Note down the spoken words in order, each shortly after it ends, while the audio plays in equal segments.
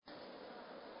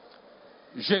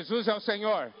Jesus é o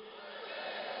Senhor.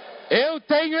 Eu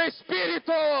tenho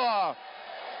Espírito.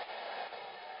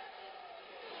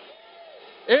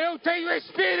 Eu tenho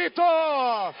Espírito.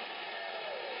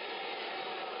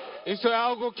 Isso é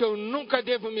algo que eu nunca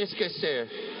devo me esquecer.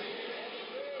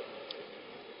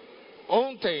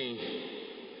 Ontem,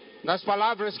 nas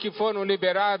palavras que foram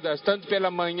liberadas, tanto pela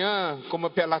manhã como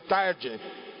pela tarde,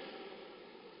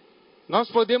 nós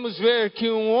podemos ver que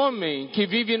um homem que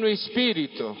vive no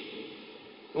Espírito,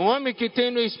 um homem que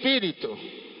tem no Espírito,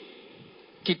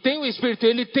 que tem o Espírito,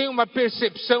 ele tem uma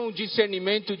percepção, um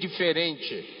discernimento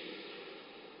diferente.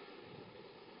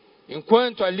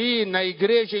 Enquanto ali na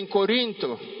igreja em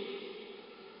Corinto,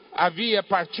 havia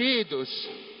partidos,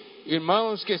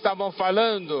 irmãos que estavam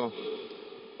falando,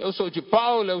 eu sou de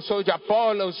Paulo, eu sou de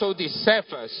Apolo, eu sou de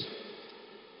Cefas.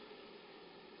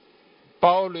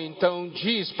 Paulo então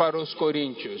diz para os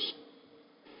coríntios: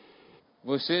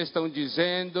 vocês estão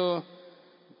dizendo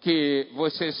que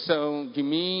vocês são de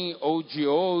mim, ou de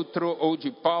outro, ou de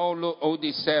Paulo, ou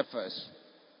de Cefas.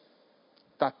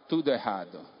 Está tudo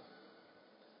errado.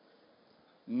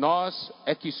 Nós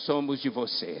é que somos de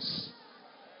vocês.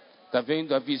 Está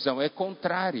vendo? A visão é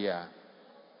contrária.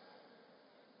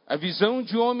 A visão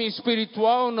de homem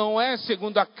espiritual não é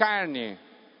segundo a carne.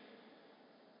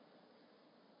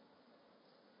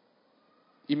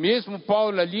 E mesmo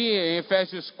Paulo ali em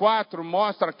Efésios 4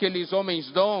 mostra aqueles homens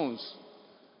dons,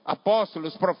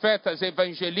 apóstolos, profetas,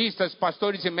 evangelistas,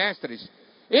 pastores e mestres.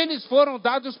 Eles foram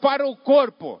dados para o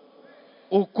corpo.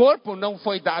 O corpo não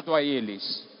foi dado a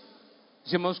eles.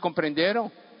 Os irmãos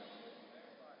compreenderam?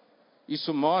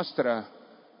 Isso mostra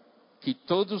que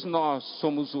todos nós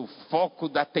somos o foco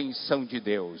da atenção de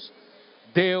Deus.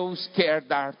 Deus quer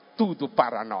dar tudo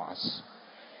para nós.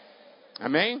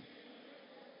 Amém?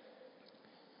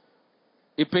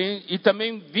 E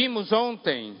também vimos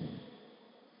ontem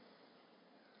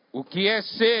o que é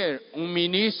ser um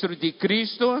ministro de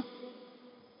Cristo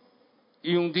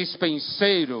e um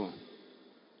dispenseiro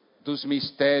dos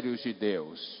mistérios de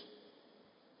Deus.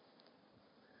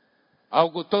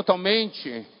 Algo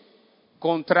totalmente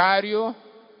contrário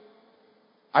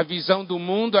à visão do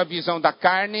mundo, à visão da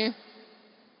carne.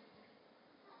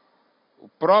 O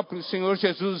próprio Senhor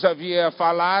Jesus havia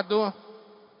falado: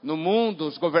 no mundo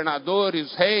os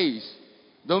governadores, os reis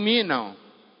dominam.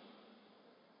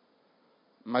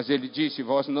 Mas ele disse: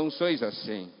 vós não sois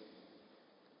assim.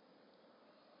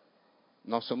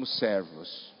 Nós somos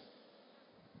servos.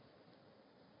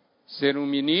 Ser um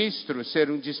ministro, ser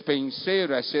um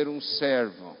dispenseiro é ser um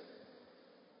servo.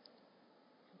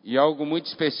 E algo muito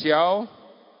especial,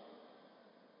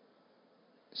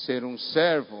 ser um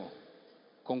servo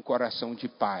com coração de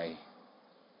pai,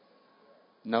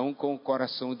 não com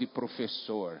coração de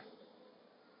professor.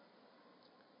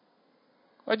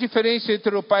 Qual a diferença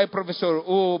entre o pai e o professor?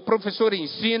 O professor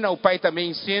ensina, o pai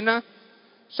também ensina,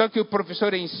 só que o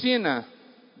professor ensina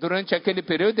durante aquele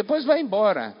período, depois vai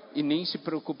embora e nem se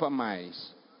preocupa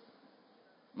mais.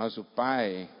 Mas o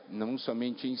pai não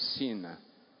somente ensina,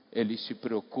 ele se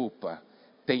preocupa,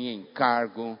 tem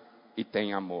encargo e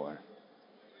tem amor.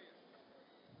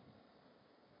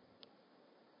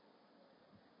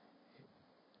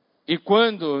 E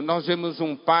quando nós vemos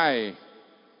um pai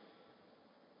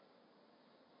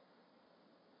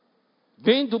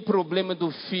vendo o problema do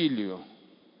filho,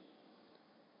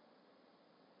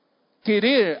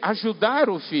 querer ajudar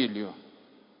o filho,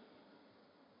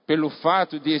 pelo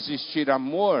fato de existir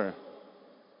amor,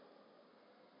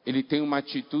 ele tem uma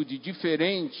atitude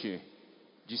diferente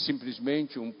de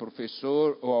simplesmente um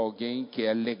professor ou alguém que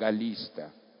é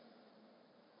legalista.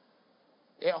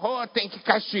 Errou, tem que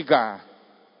castigar.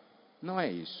 Não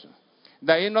é isso.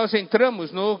 Daí nós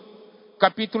entramos no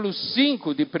capítulo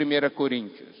 5 de 1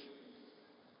 Coríntios.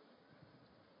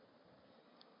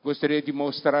 Gostaria de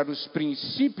mostrar os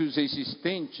princípios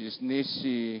existentes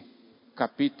nesse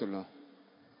capítulo,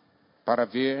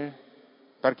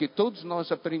 para que todos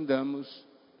nós aprendamos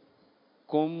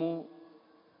como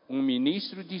um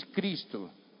ministro de Cristo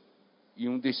e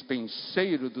um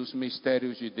dispenseiro dos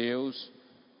mistérios de Deus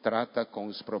trata com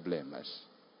os problemas.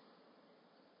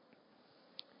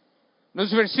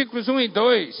 Nos versículos 1 e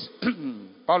 2,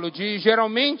 Paulo diz: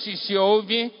 geralmente se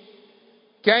ouve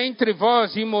que há entre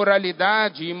vós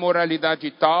imoralidade, imoralidade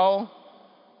tal,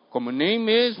 como nem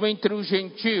mesmo entre os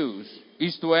gentios,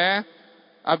 isto é,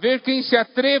 haver quem se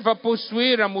atreva a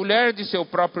possuir a mulher de seu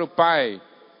próprio pai,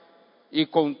 e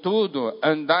contudo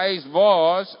andais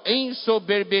vós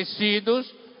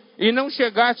ensoberbecidos, e não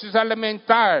chegastes a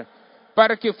lamentar,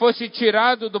 para que fosse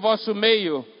tirado do vosso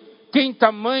meio quem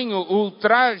tamanho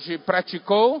ultraje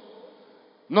praticou.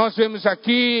 Nós vemos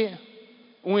aqui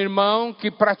um irmão que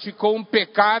praticou um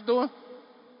pecado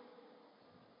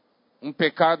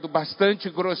bastante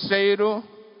grosseiro,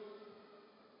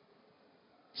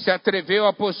 se atreveu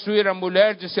a possuir a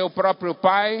mulher de seu próprio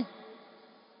pai.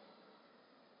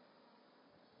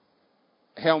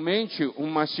 Realmente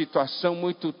uma situação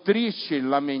muito triste e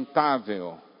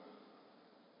lamentável.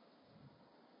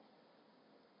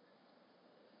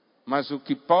 Mas o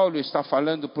que Paulo está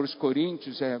falando para os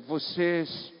coríntios é: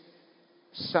 vocês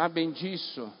sabem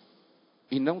disso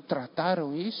e não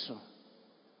trataram isso?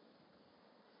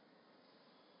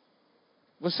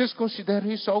 Vocês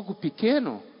consideram isso algo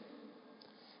pequeno?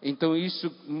 Então isso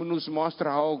nos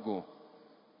mostra algo,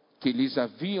 que eles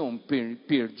haviam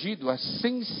perdido a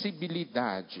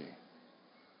sensibilidade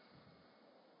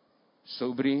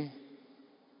sobre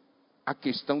a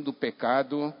questão do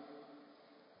pecado,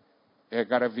 a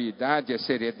gravidade, a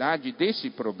seriedade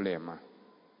desse problema.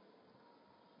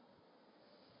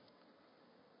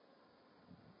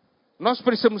 Nós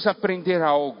precisamos aprender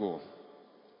algo.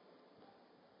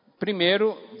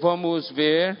 Primeiro, vamos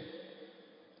ver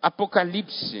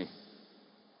Apocalipse,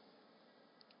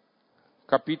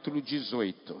 capítulo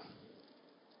 18.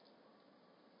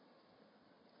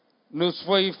 Nos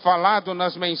foi falado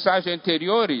nas mensagens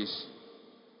anteriores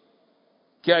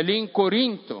que ali em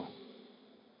Corinto,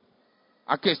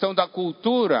 a questão da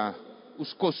cultura,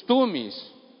 os costumes,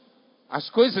 as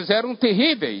coisas eram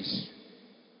terríveis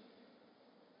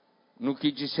no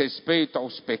que diz respeito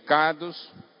aos pecados.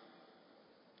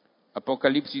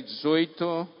 Apocalipse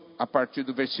 18, a partir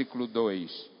do versículo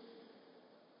 2.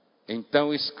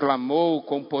 Então exclamou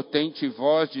com potente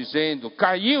voz, dizendo: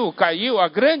 caiu, caiu, a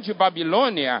grande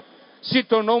Babilônia se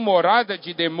tornou morada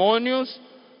de demônios,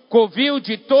 covil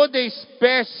de toda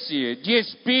espécie de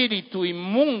espírito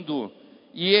imundo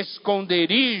e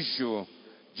esconderijo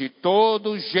de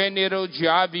todo gênero de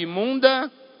ave imunda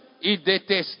e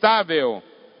detestável,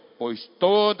 pois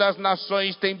todas as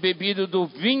nações têm bebido do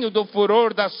vinho do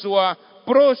furor da sua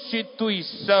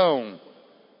prostituição.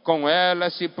 Com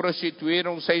ela se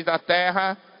prostituíram os reis da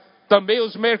terra, também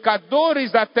os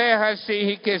mercadores da terra se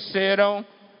enriqueceram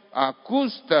à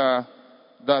custa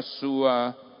da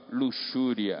sua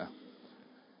luxúria.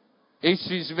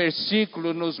 Esses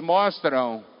versículos nos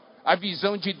mostram a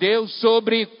visão de Deus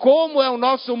sobre como é o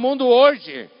nosso mundo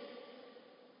hoje.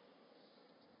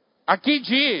 Aqui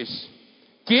diz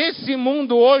que esse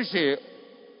mundo hoje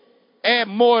é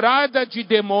morada de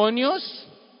demônios,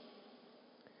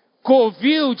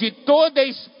 covil de toda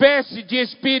espécie de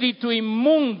espírito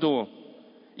imundo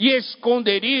e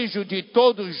esconderijo de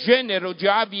todo gênero de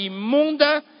ave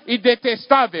imunda e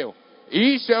detestável.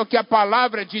 Isso é o que a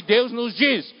palavra de Deus nos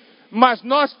diz. Mas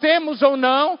nós temos ou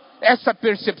não essa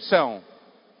percepção?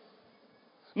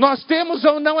 Nós temos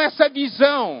ou não essa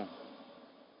visão?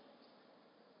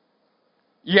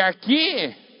 E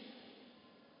aqui,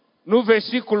 no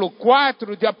versículo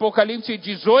 4 de Apocalipse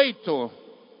 18,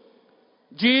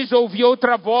 diz: ouvi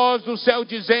outra voz do céu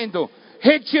dizendo: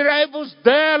 retirai-vos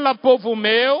dela, povo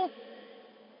meu,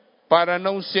 para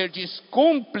não serdes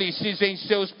cúmplices em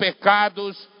seus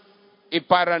pecados e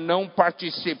para não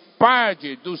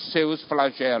participardes dos seus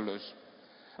flagelos.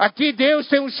 Aqui Deus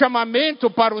tem um chamamento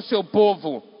para o seu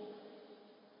povo,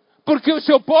 porque o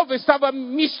seu povo está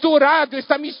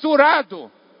misturado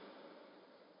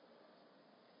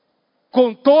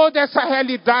com toda essa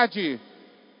realidade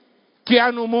que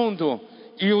há no mundo.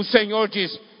 E o Senhor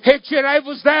diz: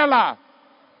 retirai-vos dela,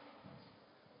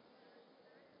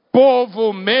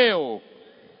 povo meu,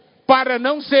 para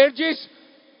não serdes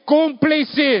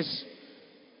cúmplices.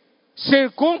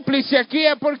 Ser cúmplice aqui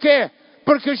é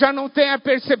porque já não tem a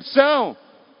percepção,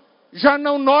 já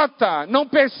não nota, não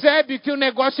percebe que o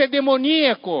negócio é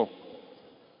demoníaco,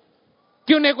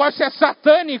 que o negócio é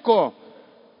satânico,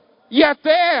 e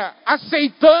até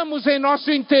aceitamos em nosso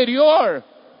interior.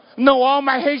 Não há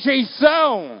uma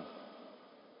rejeição,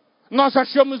 nós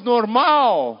achamos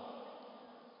normal.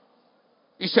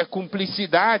 Isso é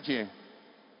cumplicidade.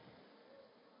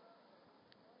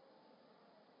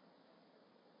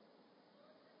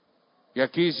 E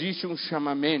aqui existe um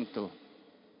chamamento: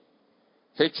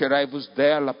 retirai-vos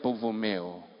dela, povo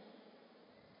meu.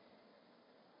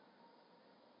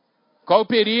 Qual o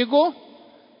perigo?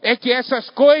 É que essas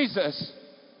coisas,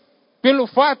 pelo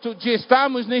fato de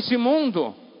estarmos nesse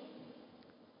mundo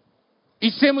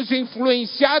e sermos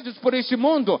influenciados por esse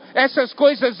mundo, essas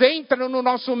coisas entram no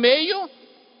nosso meio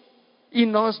e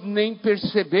nós nem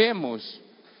percebemos.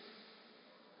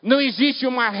 Não existe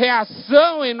uma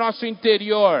reação em nosso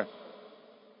interior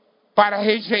para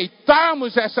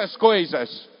rejeitarmos essas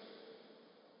coisas.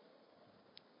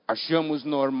 Achamos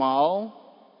normal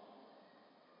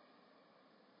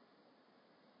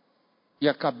e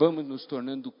acabamos nos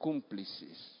tornando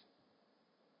cúmplices.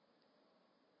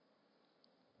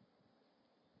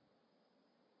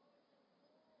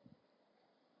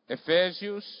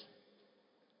 Efésios,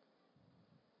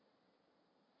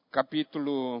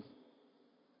 capítulo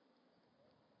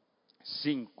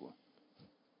 5.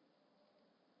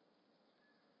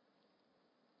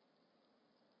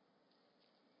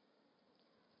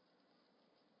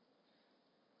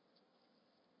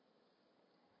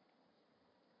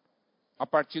 A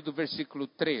partir do versículo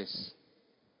 3.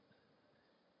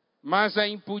 Mas a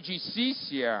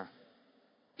impudicícia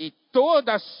e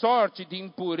toda sorte de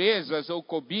impurezas ou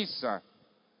cobiça,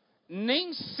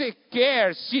 nem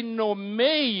sequer se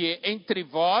nomeie entre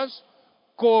vós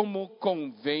como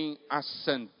convém a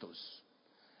santos.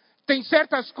 Tem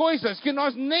certas coisas que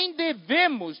nós nem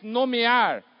devemos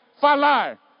nomear,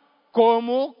 falar,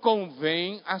 como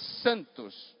convém a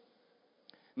santos.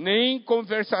 Nem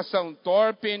conversação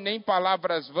torpe, nem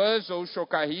palavras vãs ou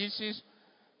chocarrices,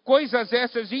 coisas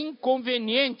essas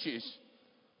inconvenientes.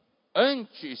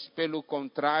 Antes, pelo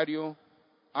contrário,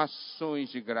 ações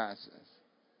de graças.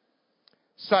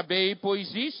 Sabei,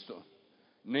 pois, isto: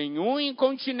 nenhum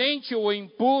incontinente ou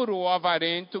impuro ou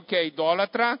avarento que é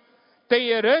idólatra tem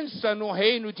herança no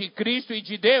reino de Cristo e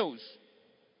de Deus.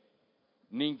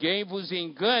 Ninguém vos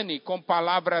engane com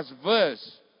palavras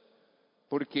vãs,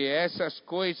 porque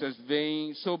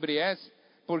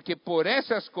por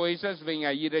essas coisas vem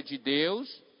a ira de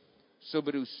Deus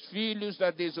sobre os filhos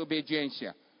da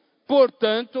desobediência.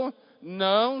 Portanto,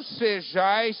 não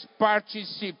sejais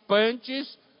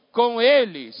participantes com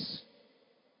eles.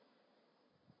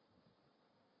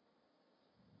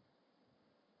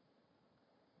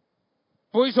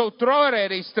 Pois outrora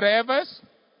erais trevas,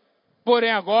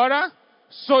 porém agora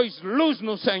sois luz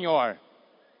no Senhor.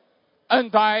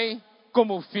 Andai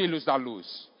como filhos da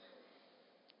luz.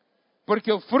 Porque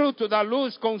o fruto da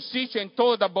luz consiste em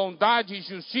toda bondade,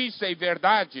 justiça e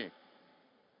verdade,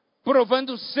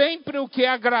 provando sempre o que é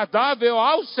agradável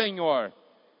ao Senhor,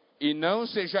 e não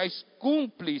sejais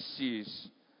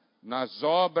cúmplices nas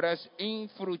obras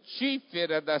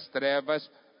infrutíferas das trevas,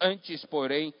 antes,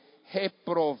 porém,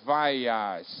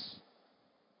 reprovai-as.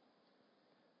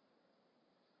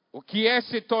 O que é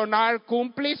se tornar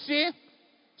cúmplice?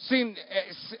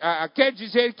 Quer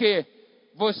dizer que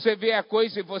você vê a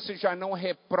coisa e você já não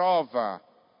reprova,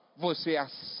 você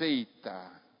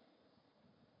aceita.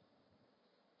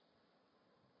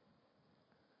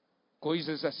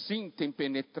 Coisas assim têm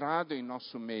penetrado em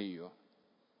nosso meio.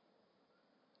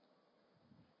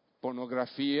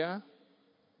 Pornografia,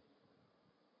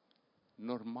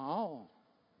 normal.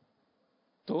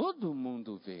 Todo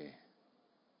mundo vê.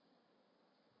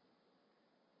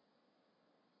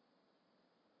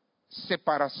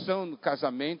 Separação no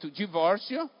casamento,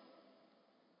 divórcio.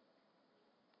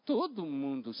 Todo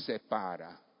mundo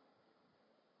separa.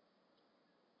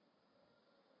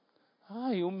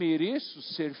 Eu mereço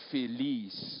ser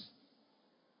feliz.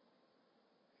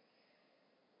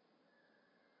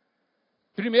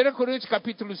 1 Coríntios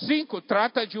capítulo 5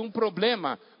 trata de um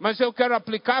problema, mas eu quero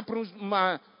aplicar para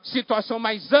uma situação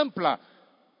mais ampla,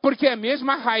 porque é a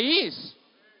mesma raiz.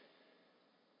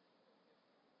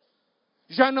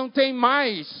 Já não tem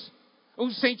mais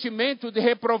um sentimento de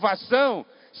reprovação,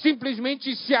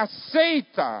 simplesmente se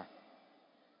aceita.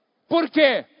 Por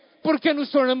quê? Porque nos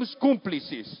tornamos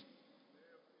cúmplices.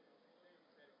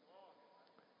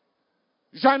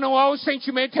 Já não há o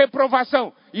sentimento de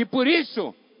reprovação. E por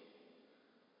isso,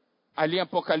 ali em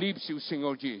Apocalipse o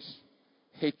Senhor diz: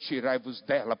 retirai-vos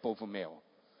dela, povo meu.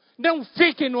 Não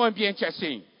fiquem num ambiente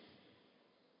assim.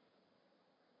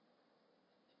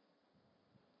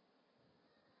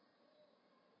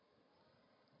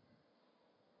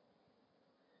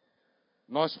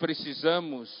 Nós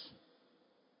precisamos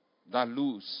da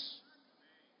luz.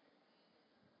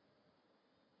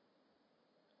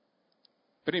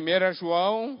 1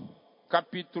 João,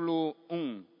 capítulo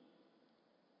 1.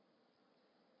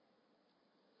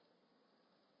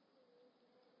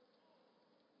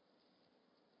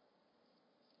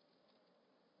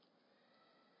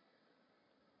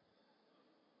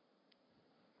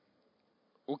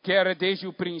 O que era desde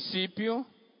o princípio,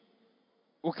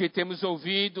 o que temos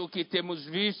ouvido, o que temos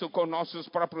visto com nossos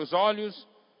próprios olhos,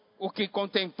 o que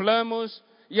contemplamos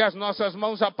e as nossas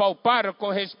mãos apalparam com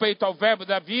respeito ao verbo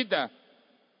da vida.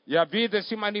 E a vida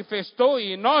se manifestou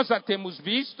e nós a temos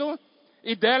visto,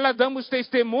 e dela damos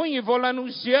testemunho e vou-la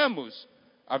anunciamos.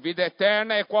 A vida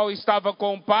eterna é qual estava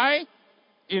com o Pai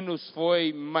e nos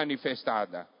foi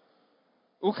manifestada.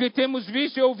 O que temos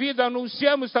visto e ouvido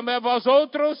anunciamos também a vós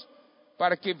outros,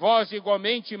 para que vós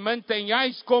igualmente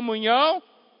mantenhais comunhão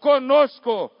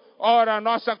conosco. Ora, a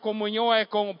nossa comunhão é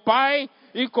com o Pai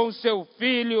e com seu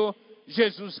Filho,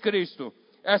 Jesus Cristo.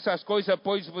 Essas coisas,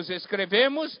 pois, vos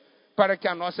escrevemos para que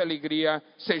a nossa alegria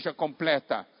seja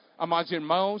completa. Amados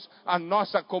irmãos, a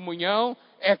nossa comunhão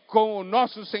é com o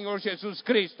nosso Senhor Jesus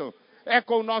Cristo. É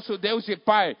com o nosso Deus e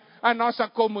Pai. A nossa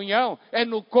comunhão é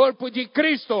no corpo de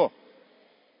Cristo.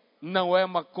 Não é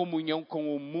uma comunhão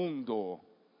com o mundo.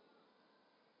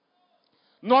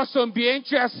 Nosso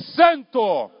ambiente é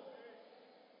santo.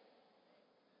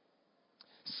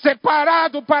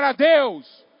 Separado para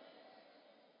Deus.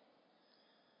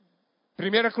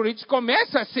 1 Coríntios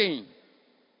começa assim.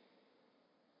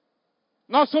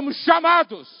 Nós somos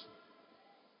chamados,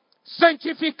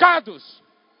 santificados.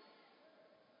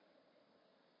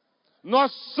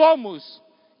 Nós somos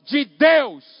de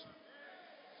Deus.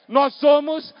 Nós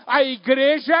somos a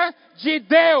igreja de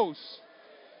Deus.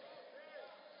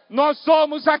 Nós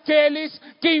somos aqueles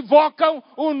que invocam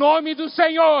o nome do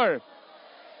Senhor,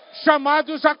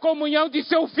 chamados à comunhão de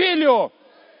seu Filho,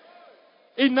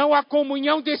 e não à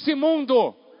comunhão desse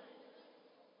mundo.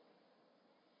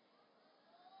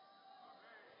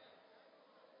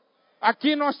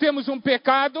 Aqui nós temos um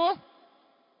pecado,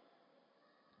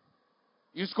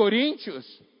 e os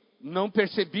coríntios não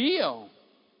percebiam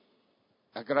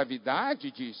a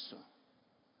gravidade disso,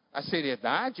 a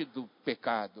seriedade do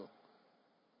pecado.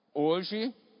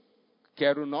 Hoje,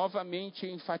 quero novamente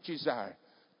enfatizar,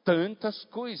 tantas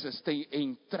coisas têm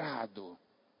entrado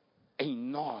em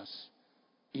nós,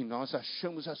 e nós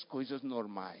achamos as coisas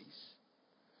normais.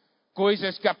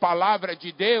 Coisas que a palavra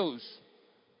de Deus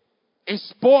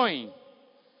expõe,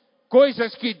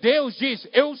 coisas que Deus diz,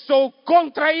 eu sou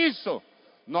contra isso.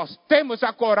 Nós temos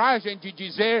a coragem de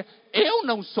dizer, eu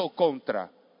não sou contra.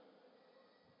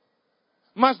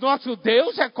 Mas nosso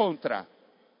Deus é contra.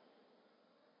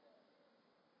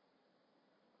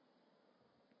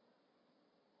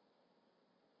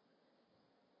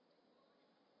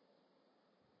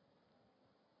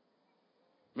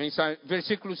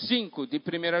 Versículo 5 de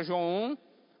 1 João 1.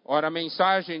 Ora, a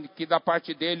mensagem que da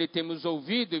parte dele temos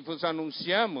ouvido e vos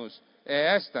anunciamos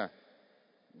é esta: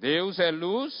 Deus é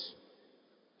luz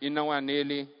e não há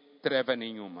nele treva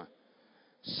nenhuma.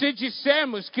 Se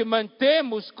dissermos que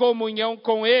mantemos comunhão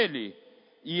com ele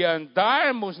e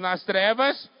andarmos nas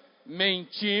trevas,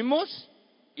 mentimos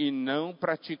e não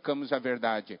praticamos a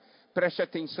verdade. Preste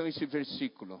atenção a esse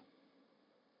versículo.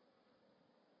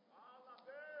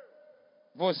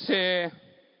 Você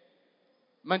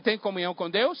mantém comunhão com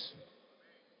Deus?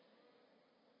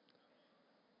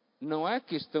 Não é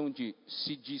questão de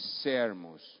se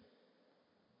dissermos.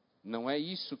 Não é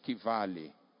isso que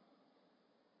vale.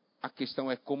 A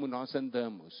questão é como nós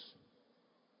andamos.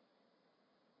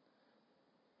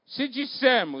 Se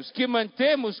dissermos que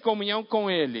mantemos comunhão com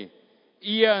Ele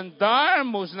e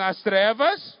andarmos nas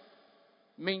trevas,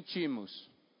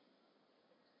 mentimos.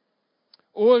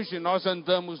 Hoje nós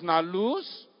andamos na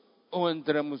luz ou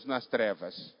andamos nas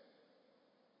trevas?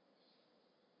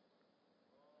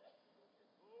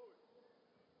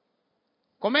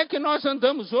 Como é que nós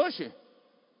andamos hoje?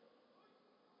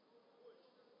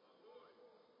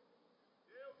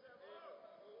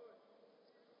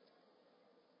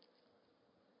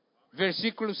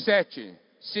 Versículo 7.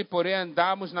 Se porém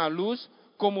andarmos na luz,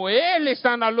 como Ele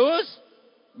está na luz,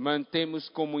 mantemos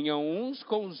comunhão uns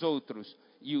com os outros.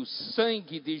 E o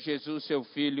sangue de Jesus, seu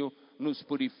Filho, nos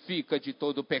purifica de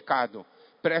todo pecado.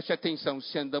 Preste atenção,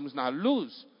 se andamos na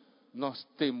luz, nós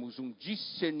temos um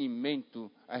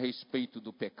discernimento a respeito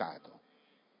do pecado.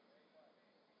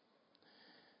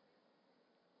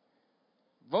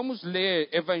 Vamos ler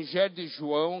Evangelho de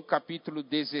João, capítulo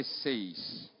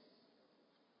 16.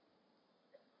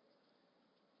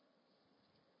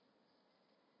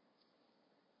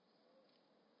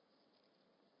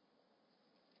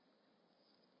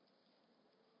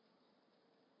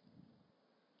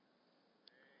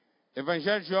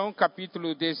 Evangelho de João,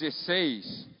 capítulo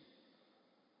 16,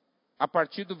 a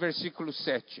partir do versículo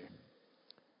 7.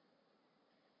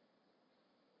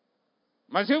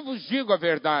 Mas eu vos digo a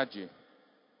verdade,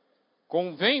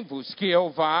 convém-vos que eu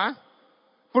vá,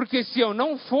 porque se eu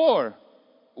não for,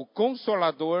 o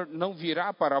Consolador não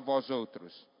virá para vós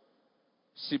outros.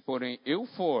 Se porém eu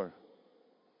for,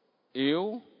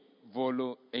 eu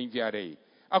vou-lo enviarei.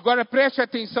 Agora preste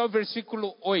atenção ao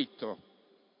versículo 8.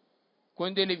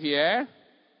 Quando ele vier,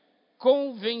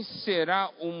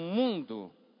 convencerá o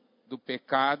mundo do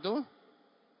pecado,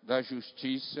 da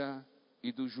justiça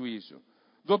e do juízo.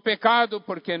 Do pecado,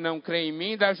 porque não crê em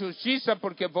mim. Da justiça,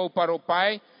 porque vou para o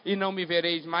Pai e não me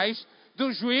vereis mais.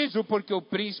 Do juízo, porque o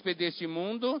príncipe deste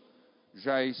mundo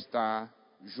já está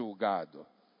julgado.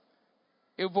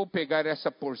 eu vou pegar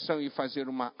essa porção e fazer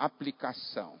uma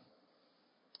aplicação.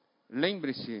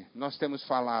 Lembre-se, nós temos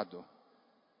falado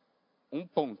um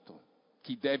ponto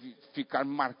que deve ficar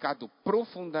marcado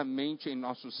profundamente em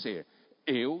nosso ser.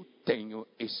 Eu tenho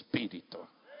Espírito.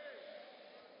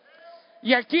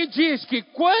 E aqui diz que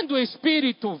quando o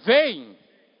Espírito vem,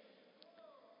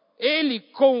 ele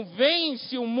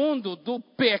convence o mundo do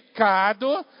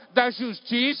pecado, da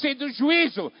justiça e do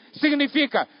juízo.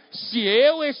 Significa, se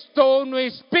eu estou no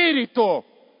Espírito,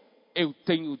 eu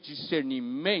tenho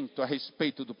discernimento a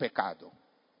respeito do pecado.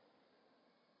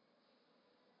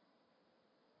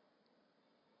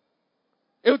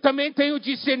 Eu também tenho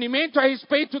discernimento a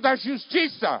respeito da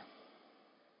justiça.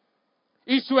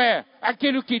 Isso é,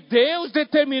 aquilo que Deus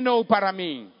determinou para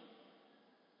mim.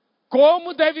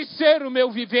 Como deve ser o meu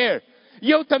viver.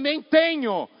 E eu também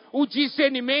tenho o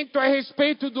discernimento a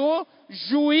respeito do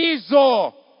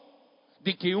juízo.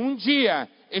 De que um dia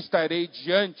estarei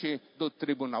diante do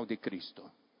tribunal de Cristo.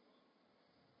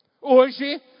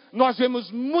 Hoje, nós vemos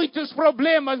muitos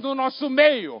problemas no nosso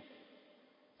meio.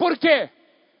 Por quê?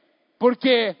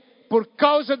 Porque, por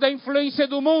causa da influência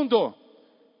do mundo,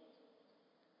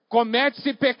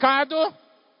 comete-se pecado?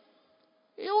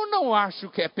 Eu não acho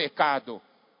que é pecado.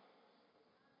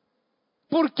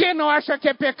 Por que não acha que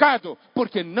é pecado?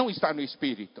 Porque não está no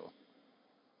Espírito.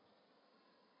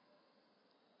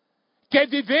 Quer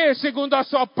viver segundo a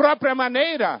sua própria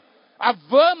maneira, a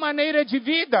vã maneira de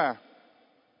vida.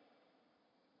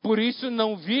 Por isso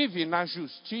não vive na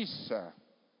justiça.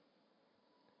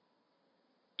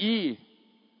 E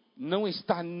não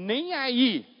está nem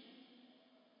aí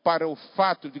para o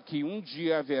fato de que um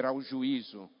dia haverá o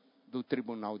juízo do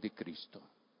tribunal de Cristo.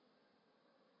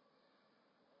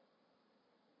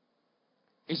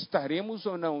 Estaremos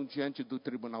ou não diante do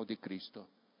tribunal de Cristo?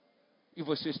 E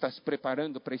você está se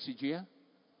preparando para esse dia?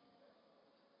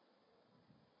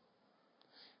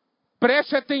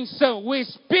 Preste atenção, o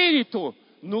Espírito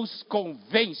nos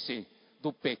convence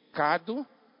do pecado,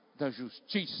 da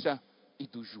justiça e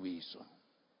do juízo.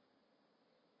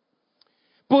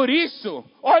 Por isso,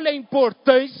 olha a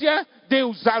importância de eu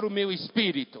usar o meu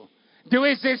Espírito, de eu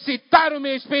exercitar o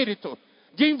meu Espírito,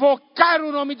 de invocar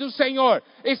o nome do Senhor,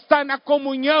 estar na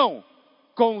comunhão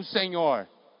com o Senhor.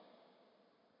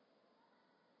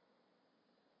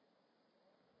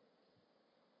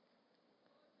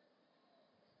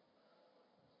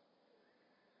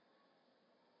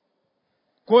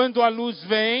 Quando a luz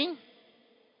vem,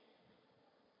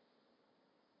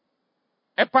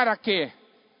 é para quê?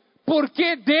 Por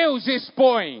que Deus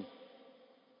expõe?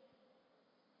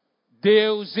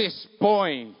 Deus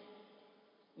expõe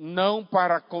não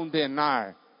para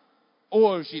condenar.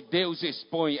 Hoje Deus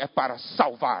expõe é para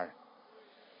salvar.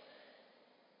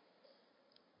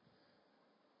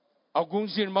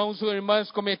 Alguns irmãos ou irmãs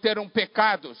cometeram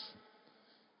pecados.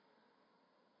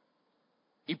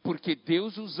 E porque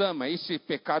Deus os ama, esse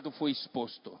pecado foi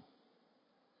exposto.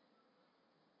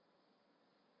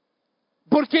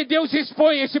 Por que Deus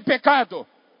expõe esse pecado?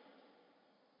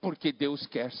 Porque Deus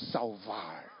quer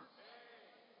salvar.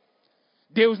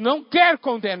 Deus não quer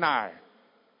condenar.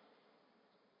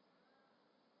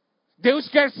 Deus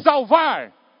quer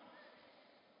salvar.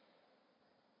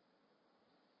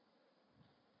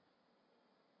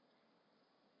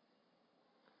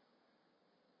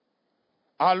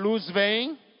 A luz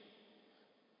vem,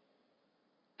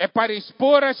 é para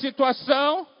expor a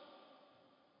situação,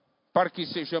 para que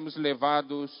sejamos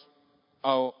levados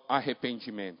ao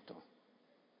arrependimento.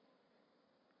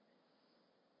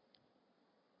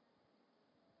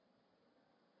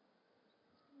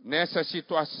 Nessa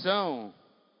situação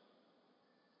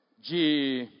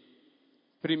de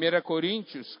 1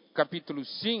 Coríntios, capítulo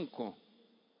 5,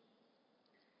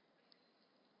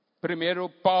 primeiro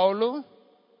Paulo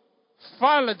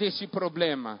fala desse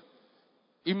problema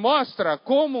e mostra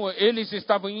como eles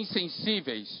estavam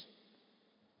insensíveis.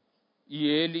 E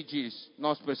ele diz,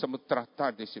 nós precisamos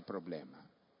tratar desse problema.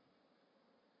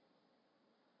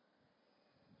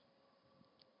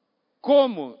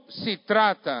 Como se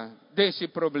trata desse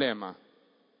problema?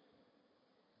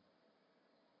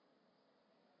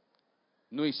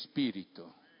 No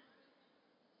Espírito.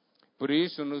 Por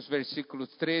isso, nos versículos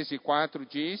 13 e 4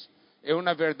 diz, eu,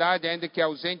 na verdade, ainda que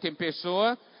ausente em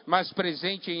pessoa, mas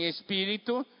presente em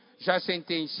espírito, já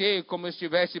sentenciei como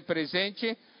estivesse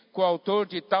presente, com o autor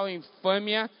de tal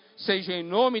infâmia, seja em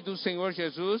nome do Senhor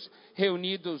Jesus,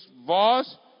 reunidos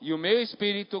vós e o meu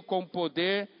espírito com o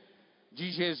poder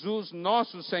de Jesus,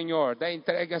 nosso Senhor. Da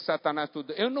entrega a Satanás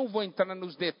tudo. Eu não vou entrar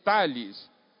nos detalhes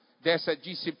dessa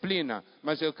disciplina,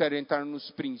 mas eu quero entrar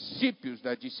nos princípios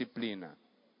da disciplina.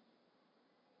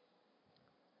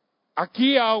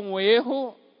 Aqui há um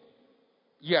erro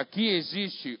e aqui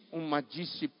existe uma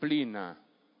disciplina.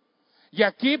 E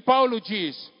aqui Paulo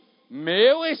diz,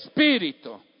 meu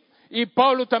espírito. E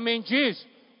Paulo também diz,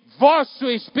 vosso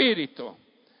espírito.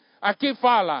 Aqui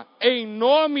fala, em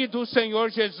nome do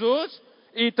Senhor Jesus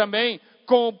e também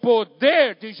com o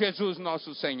poder de Jesus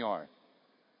nosso Senhor.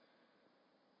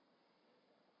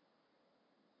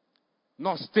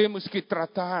 Nós temos que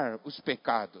tratar os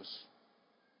pecados.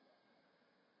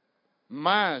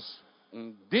 Mas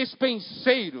um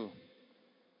despenseiro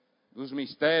dos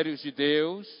mistérios de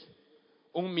Deus,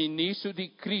 um ministro de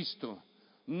Cristo,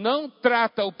 não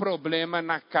trata o problema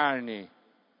na carne.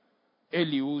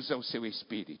 Ele usa o seu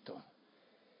espírito.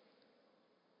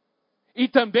 E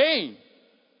também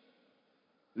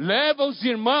leva os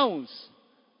irmãos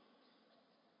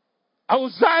a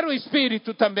usar o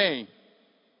espírito também.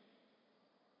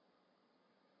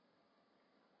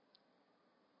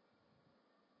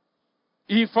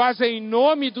 E faz em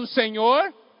nome do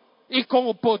Senhor e com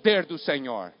o poder do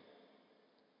Senhor.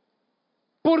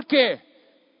 Por quê?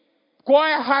 Qual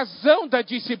é a razão da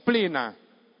disciplina?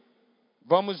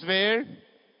 Vamos ver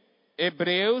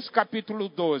Hebreus capítulo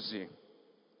 12.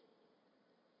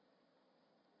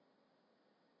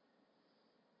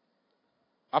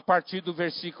 A partir do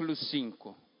versículo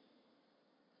 5.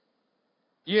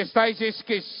 E estáis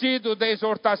esquecidos da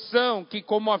exortação que,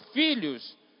 como a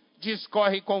filhos,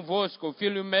 discorre convosco.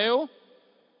 Filho meu,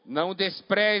 não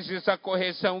desprezes a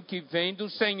correção que vem do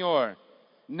Senhor,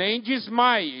 nem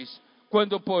desmaies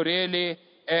quando por ele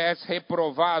és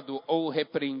reprovado ou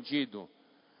repreendido.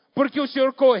 Porque o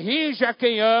Senhor corrige a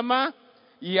quem ama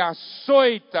e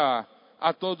açoita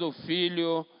a todo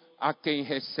filho a quem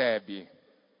recebe.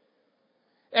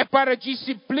 É para a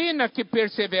disciplina que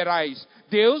perseverais.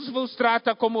 Deus vos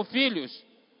trata como filhos.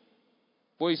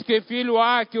 Pois que filho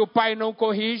há que o pai não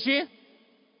corrige?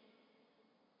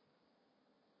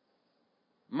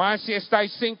 Mas se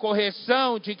estáis sem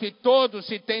correção de que todos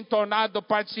se têm tornado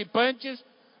participantes,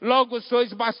 logo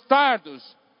sois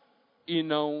bastardos e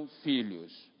não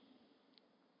filhos.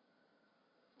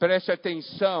 Preste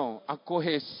atenção, a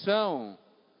correção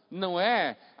não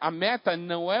é, a meta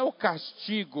não é o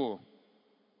castigo.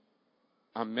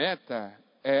 A meta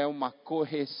é uma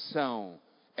correção,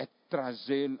 é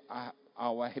trazer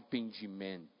ao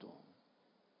arrependimento.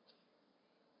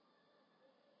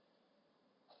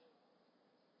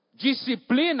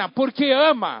 Disciplina porque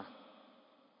ama.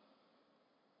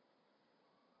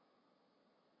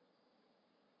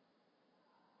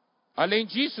 Além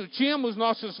disso, tínhamos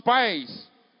nossos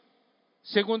pais,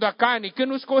 segundo a carne, que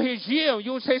nos corrigiam e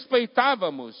os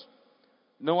respeitávamos.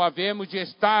 Não havemos de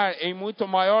estar em muito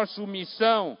maior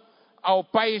submissão ao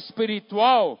Pai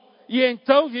espiritual e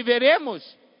então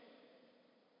viveremos?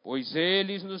 Pois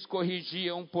eles nos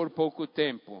corrigiam por pouco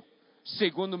tempo,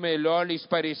 segundo melhor lhes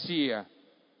parecia.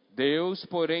 Deus,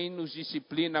 porém, nos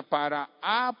disciplina para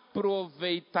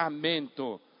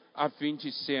aproveitamento, a fim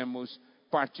de sermos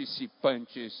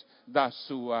participantes da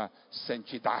sua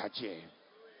santidade.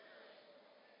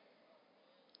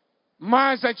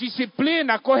 Mas a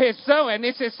disciplina, a correção é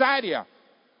necessária.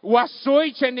 O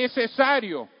açoite é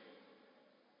necessário.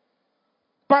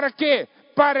 Para quê?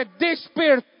 Para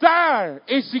despertar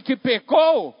esse que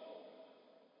pecou,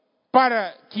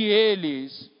 para que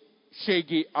eles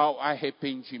cheguem ao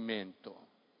arrependimento.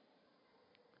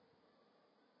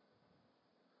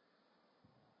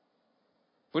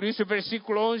 Por isso o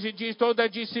versículo 11 diz, toda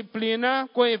disciplina,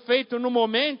 com efeito no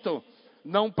momento,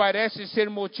 não parece ser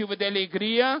motivo de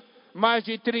alegria, mas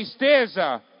de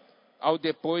tristeza. Ao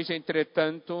depois,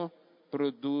 entretanto,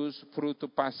 produz fruto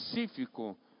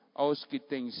pacífico aos que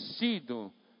têm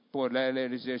sido, por ela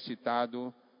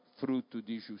exercitado, fruto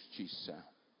de justiça.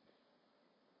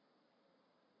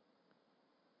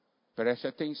 Preste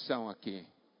atenção aqui.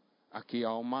 Aqui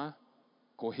há uma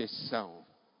correção.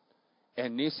 É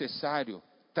necessário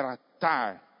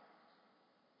tratar,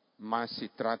 mas se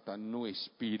trata no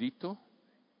espírito,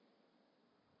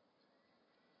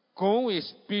 com o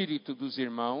espírito dos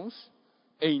irmãos,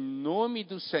 em nome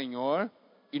do Senhor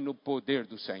e no poder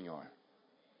do Senhor.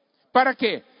 Para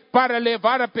quê? Para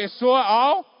levar a pessoa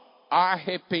ao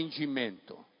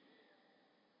arrependimento.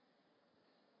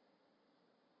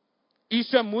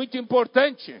 Isso é muito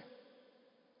importante.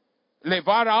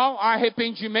 Levar ao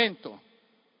arrependimento.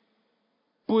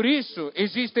 Por isso,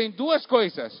 existem duas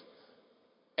coisas.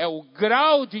 É o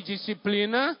grau de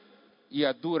disciplina e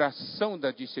a duração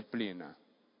da disciplina.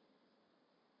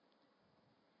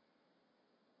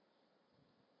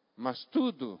 Mas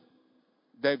tudo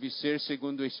deve ser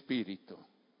segundo o Espírito.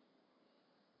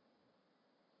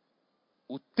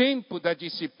 O tempo da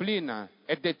disciplina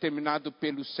é determinado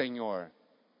pelo Senhor.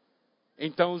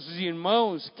 Então, os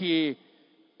irmãos que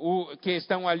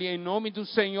estão ali em nome do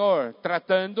Senhor,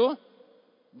 tratando,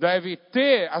 devem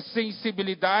ter a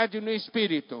sensibilidade no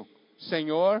Espírito.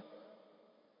 Senhor,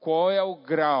 qual é o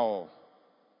grau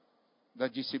da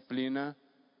disciplina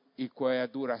e qual é a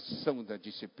duração da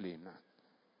disciplina?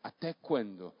 Até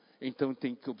quando? Então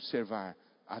tem que observar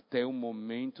até o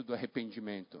momento do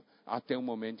arrependimento, até o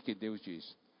momento que Deus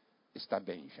diz, está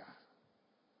bem já.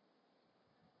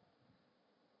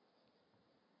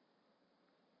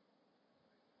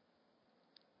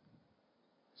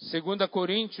 Segunda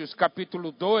Coríntios,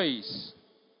 capítulo 2,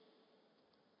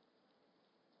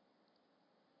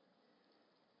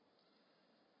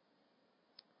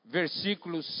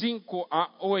 versículos 5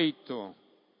 a 8,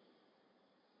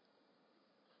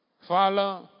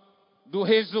 fala do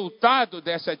resultado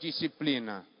dessa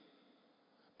disciplina.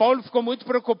 Paulo ficou muito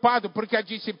preocupado porque a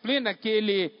disciplina que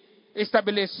ele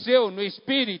estabeleceu no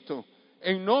Espírito,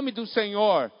 em nome do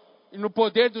Senhor e no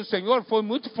poder do Senhor, foi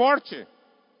muito forte.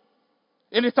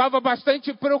 Ele estava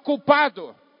bastante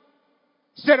preocupado.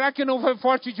 Será que não foi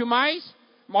forte demais?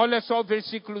 Olha só o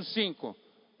versículo 5.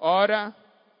 Ora,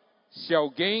 se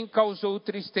alguém causou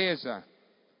tristeza,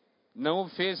 não o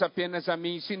fez apenas a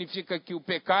mim. Significa que o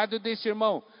pecado desse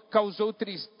irmão causou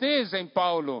tristeza em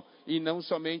Paulo. E não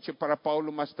somente para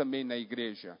Paulo, mas também na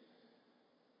igreja.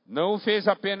 Não o fez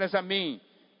apenas a mim,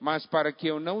 mas para que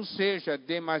eu não seja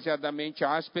demasiadamente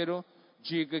áspero,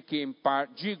 digo que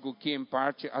em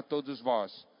parte a todos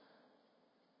vós.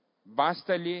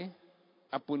 Basta-lhe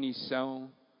a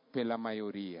punição pela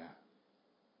maioria.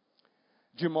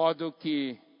 De modo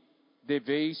que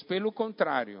deveis, pelo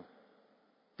contrário,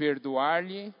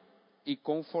 perdoar-lhe e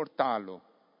confortá-lo,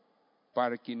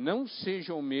 para que não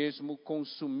seja o mesmo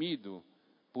consumido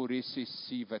por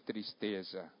excessiva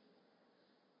tristeza.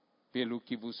 Pelo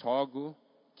que vos rogo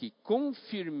que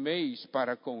confirmeis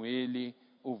para com ele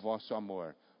o vosso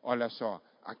amor. Olha só,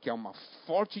 aqui é uma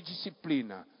forte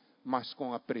disciplina, mas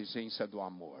com a presença do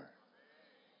amor.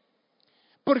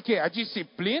 Porque a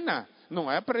disciplina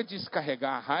não é para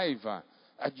descarregar a raiva.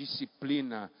 A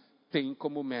disciplina tem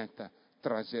como meta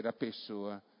trazer a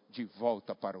pessoa de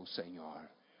volta para o Senhor.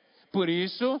 Por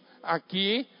isso,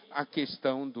 aqui, a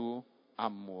questão do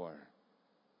amor.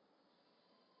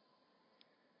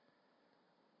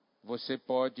 Você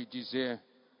pode dizer,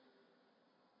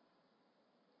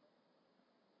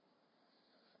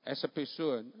 essa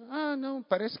pessoa, não,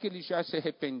 parece que ele já se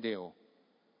arrependeu.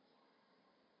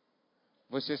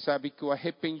 Você sabe que o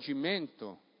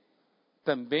arrependimento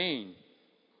também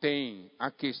tem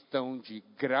a questão de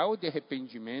grau de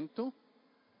arrependimento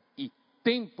e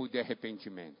tempo de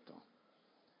arrependimento.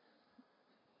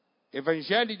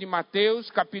 Evangelho de Mateus,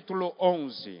 capítulo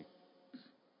 11.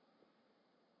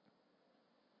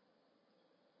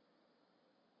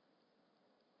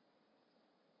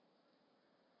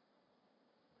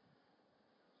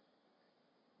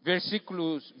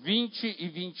 Versículos 20 e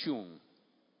 21.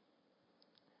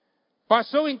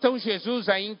 Passou então Jesus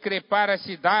a increpar as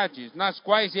cidades, nas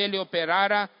quais ele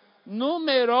operara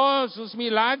numerosos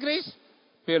milagres,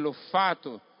 pelo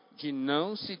fato de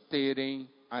não se terem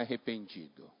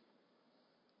arrependido.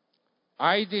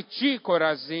 Ai de ti,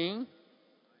 Corazim,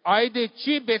 ai de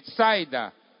ti,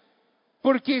 Betsaida,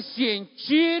 porque se em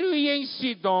Tiro e em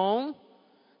Sidom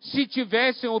se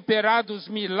tivessem operado os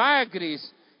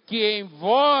milagres que em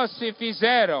vós se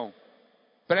fizeram,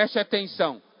 preste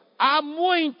atenção, há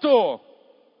muito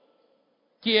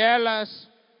que elas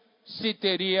se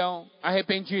teriam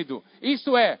arrependido.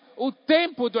 Isto é, o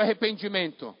tempo do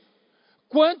arrependimento.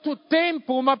 Quanto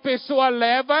tempo uma pessoa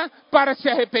leva para se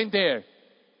arrepender?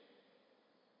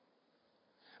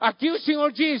 Aqui o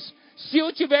Senhor diz, se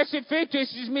eu tivesse feito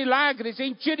esses milagres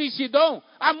em Tiro e Sidom,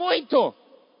 há muito,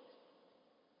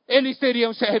 eles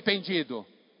teriam se arrependido.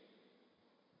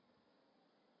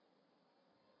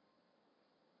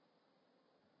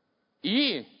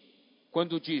 E,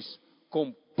 quando diz,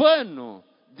 com pano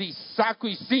de saco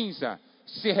e cinza,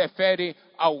 se refere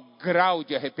ao grau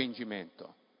de arrependimento.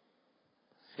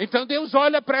 Então Deus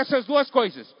olha para essas duas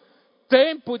coisas,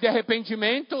 tempo de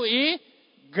arrependimento e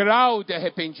grau de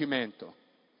arrependimento.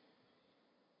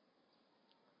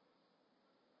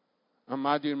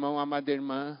 Amado irmão, amada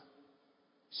irmã,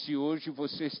 se hoje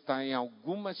você está em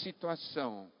alguma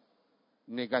situação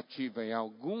negativa, em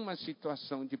alguma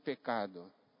situação de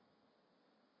pecado,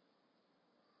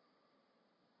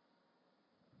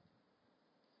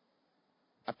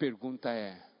 a pergunta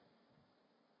é,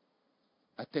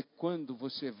 até quando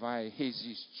você vai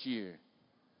resistir,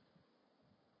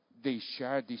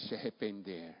 deixar de se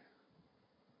arrepender?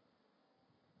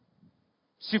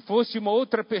 Se fosse uma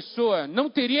outra pessoa, não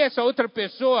teria essa outra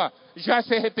pessoa já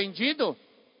se arrependido?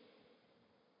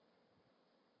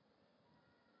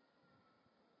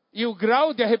 E o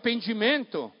grau de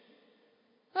arrependimento?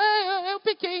 Eu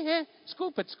pequei,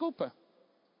 desculpa.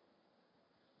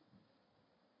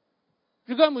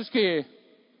 Digamos que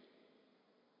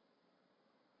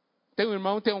tem um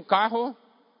irmão, tem um carro,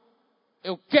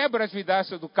 eu quebro as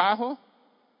vidraças do carro,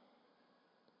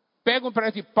 pego um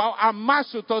pedaço de pau,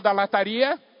 amasso toda a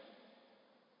lataria,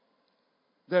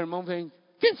 o irmão vem,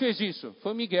 quem fez isso?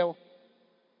 Foi o Miguel.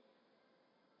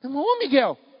 Irmão, ô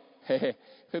Miguel,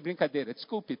 foi brincadeira,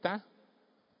 desculpe, tá?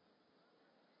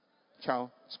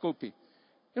 Tchau, desculpe.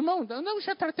 Irmão, não,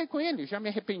 já tratei com ele, já me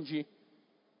arrependi.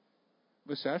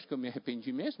 Você acha que eu me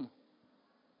arrependi mesmo?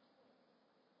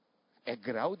 É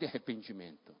grau de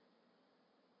arrependimento.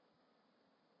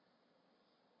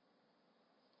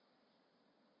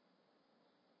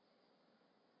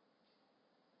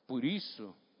 Por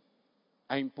isso,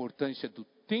 a importância do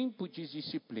tempo de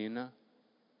disciplina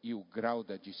e o grau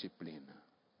da disciplina.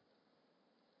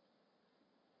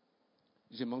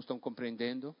 Os irmãos estão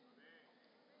compreendendo?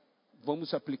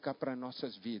 Vamos aplicar para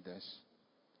nossas vidas.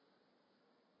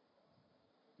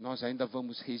 Nós ainda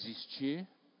vamos resistir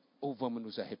ou vamos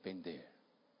nos arrepender?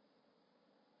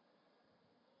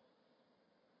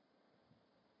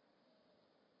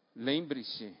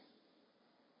 Lembre-se,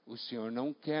 o Senhor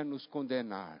não quer nos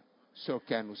condenar, o Senhor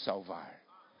quer nos salvar.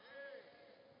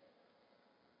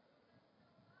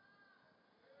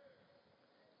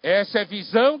 Essa é a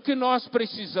visão que nós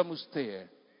precisamos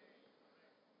ter.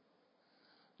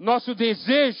 Nosso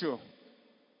desejo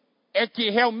é que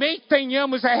realmente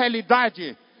tenhamos a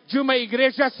realidade de uma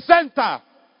igreja santa.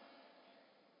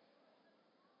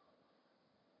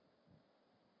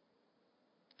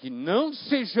 Que não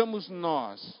sejamos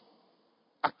nós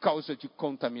a causa de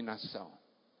contaminação.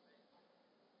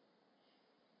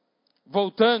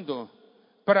 Voltando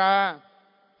para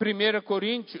 1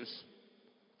 Coríntios,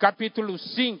 capítulo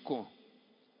 5.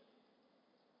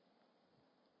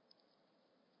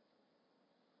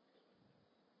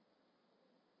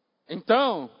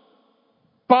 Então,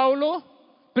 Paulo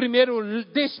primeiro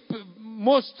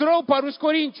mostrou para os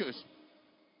coríntios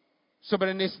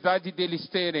sobre a necessidade deles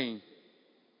terem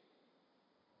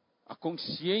a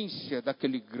consciência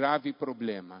daquele grave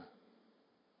problema,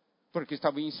 porque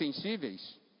estavam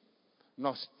insensíveis.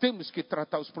 Nós temos que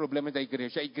tratar os problemas da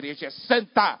igreja. A igreja é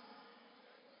santa.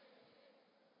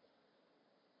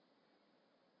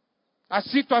 As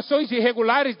situações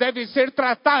irregulares devem ser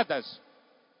tratadas.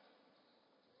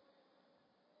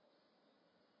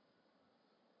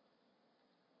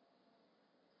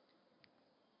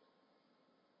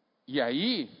 E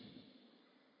aí,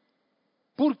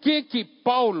 por que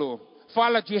Paulo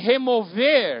fala de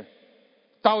remover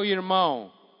tal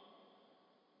irmão?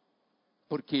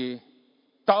 Porque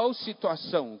tal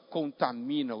situação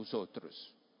contamina os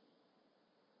outros.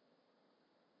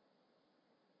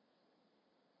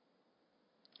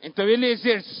 Então ele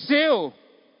exerceu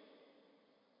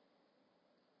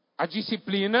a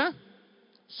disciplina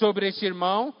sobre esse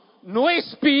irmão no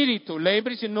Espírito.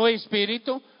 Lembre-se, no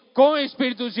Espírito, com o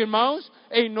Espírito dos irmãos,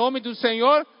 em nome do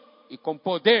Senhor e com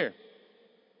poder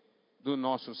do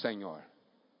nosso Senhor.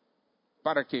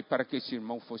 Para quê? Para que esse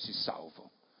irmão fosse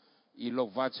salvo. E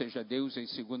louvado seja Deus, em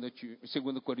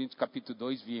 2 Coríntios capítulo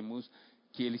 2, vimos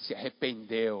que ele se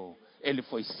arrependeu. Ele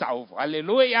foi salvo.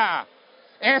 Aleluia!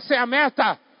 Essa é a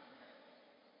meta.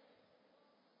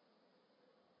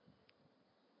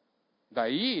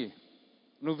 Daí,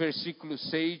 no versículo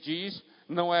 6 diz,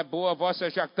 não é boa a vossa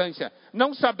jactância.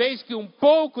 Não sabeis que um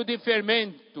pouco de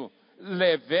fermento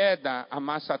leveda a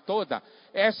massa toda?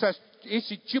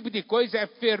 Esse tipo de coisa é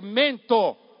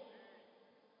fermento.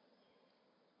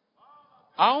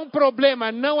 Há um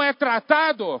problema, não é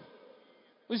tratado.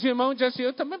 Os irmãos dizem assim,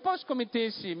 eu também posso cometer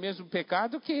esse mesmo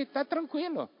pecado que está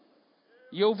tranquilo.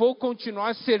 E eu vou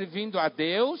continuar servindo a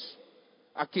Deus.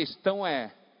 A questão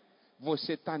é,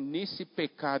 você está nesse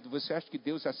pecado, você acha que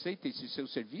Deus aceita esse seu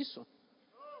serviço?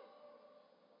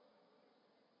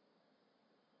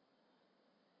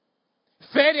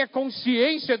 Fere a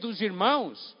consciência dos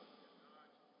irmãos.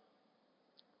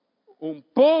 Um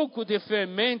pouco de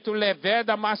fermento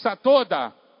leveda a massa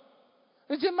toda.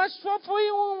 Eu disse, mas só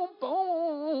foi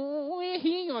um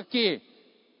errinho aqui.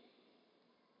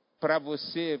 Para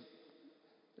você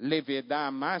levedar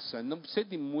a massa, não precisa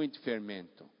de muito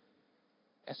fermento.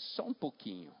 É só um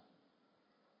pouquinho.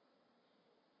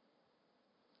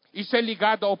 Isso é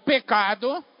ligado ao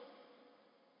pecado.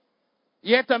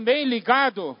 E é também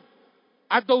ligado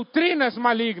a doutrinas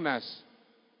malignas.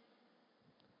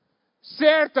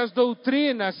 certas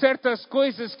doutrinas, certas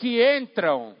coisas que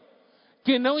entram,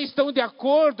 que não estão de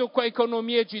acordo com a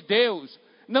economia de Deus,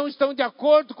 não estão de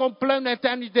acordo com o plano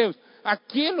eterno de Deus,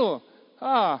 aquilo,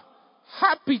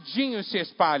 rapidinho se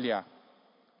espalha.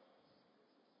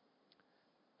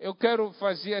 Eu quero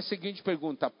fazer a seguinte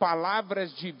pergunta: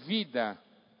 palavras de vida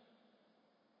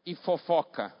e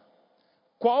fofoca,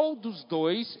 qual dos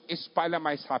dois espalha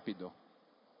mais rápido?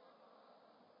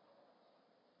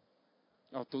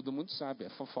 Todo mundo sabe, é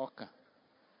fofoca.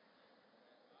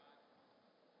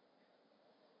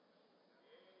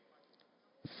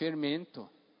 Fermento.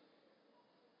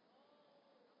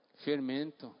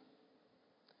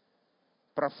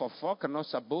 Para fofoca,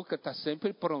 nossa boca está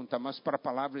sempre pronta, mas para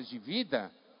palavras de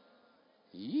vida,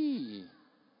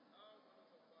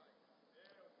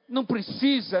 não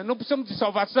precisamos de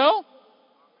salvação?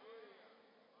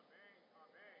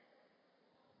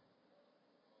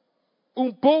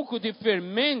 Um pouco de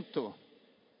fermento.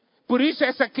 Por isso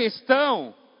essa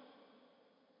questão,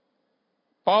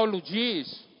 Paulo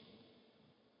diz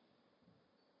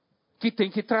que tem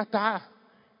que tratar.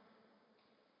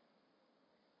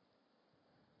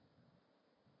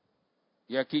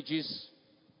 E aqui diz: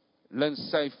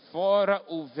 lançai fora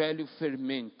o velho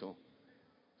fermento,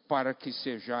 para que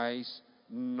sejais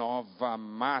nova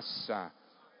massa,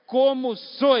 como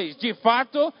sois, de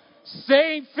fato,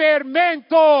 sem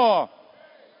fermento.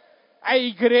 A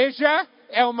igreja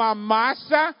é uma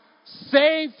massa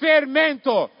sem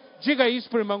fermento. Diga isso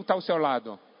para o irmão que está ao seu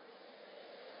lado.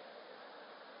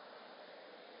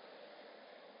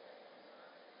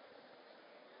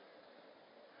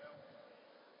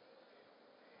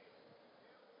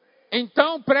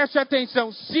 Então preste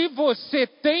atenção, se você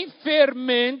tem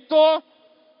fermento,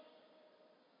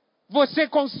 você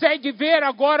consegue ver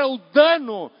agora o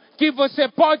dano que você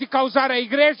pode causar à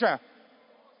igreja?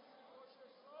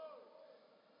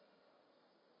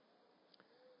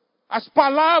 As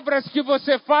palavras que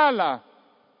você fala,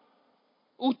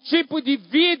 o tipo de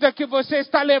vida que você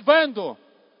está levando,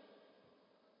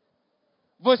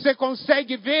 você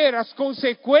consegue ver as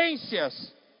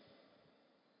consequências?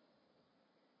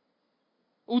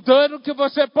 O dano que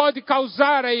você pode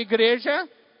causar à igreja?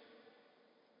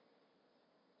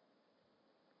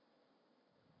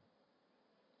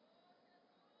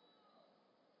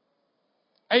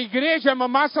 A igreja é uma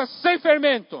massa sem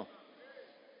fermento.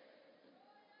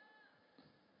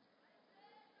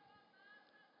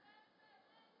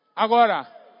 Agora,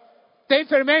 tem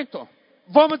fermento?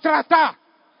 Vamos tratar.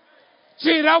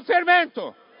 Tirar o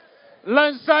fermento.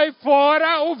 Lançai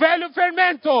fora o velho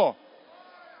fermento.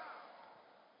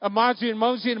 Amados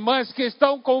irmãos e irmãs que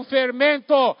estão com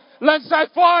fermento, lançai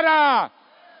fora.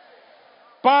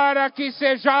 Para que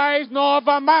sejais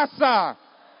nova massa.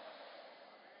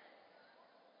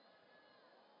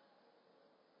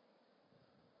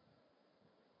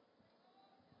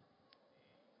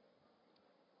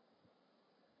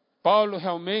 Paulo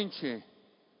realmente,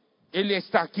 ele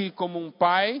está aqui como um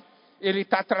pai, ele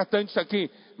está tratando isso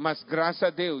aqui, mas graças a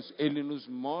Deus, ele nos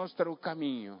mostra o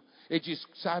caminho. Ele diz,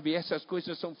 sabe, essas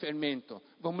coisas são fermento,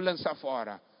 vamos lançar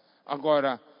fora.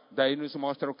 Agora, daí nos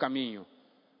mostra o caminho.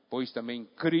 Pois também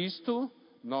Cristo,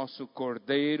 nosso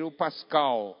Cordeiro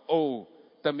Pascal, ou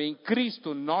também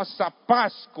Cristo, nossa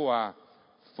Páscoa,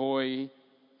 foi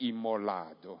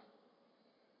imolado.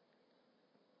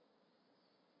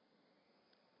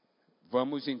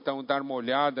 Vamos então dar uma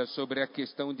olhada sobre a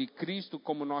questão de Cristo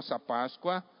como nossa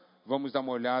Páscoa. Vamos dar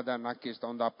uma olhada na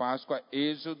questão da Páscoa,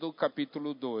 Êxodo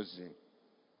capítulo 12.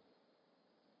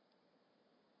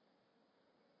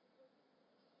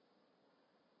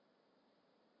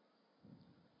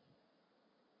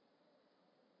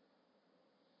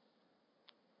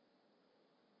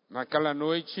 Naquela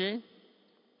noite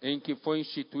em que foi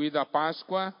instituída a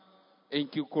Páscoa, em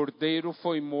que o Cordeiro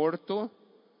foi morto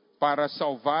para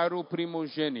salvar o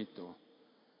primogênito.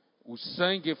 O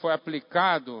sangue foi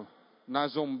aplicado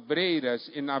nas ombreiras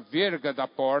e na verga da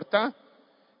porta,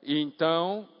 e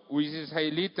então os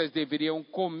israelitas deveriam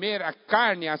comer a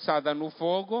carne assada no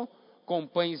fogo, com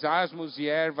pães asmos e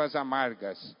ervas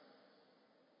amargas.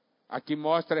 Aqui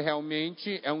mostra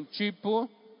realmente, é um tipo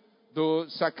do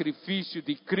sacrifício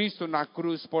de Cristo na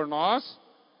cruz por nós.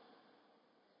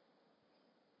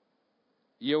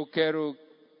 E eu quero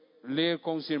ler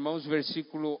com os irmãos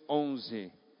versículo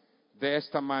 11.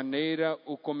 Desta maneira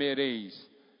o comereis,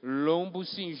 lombos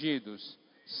cingidos,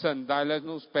 sandálias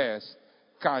nos pés,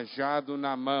 cajado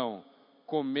na mão,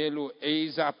 comê-lo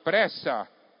eis à pressa,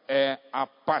 é a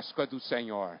Páscoa do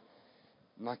Senhor.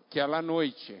 Naquela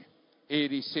noite,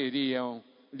 eles seriam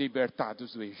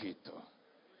libertados do Egito.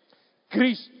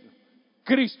 Cristo,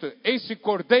 Cristo, esse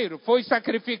Cordeiro, foi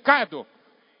sacrificado.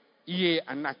 E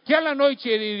naquela noite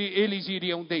eles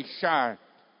iriam deixar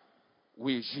o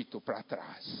Egito para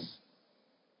trás.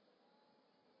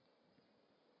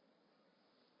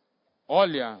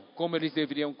 Olha como eles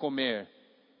deveriam comer: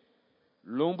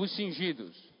 lombos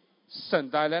cingidos,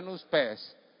 sandália nos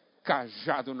pés,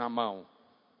 cajado na mão,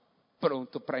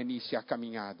 pronto para iniciar a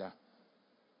caminhada.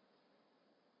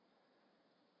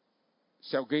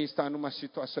 Se alguém está numa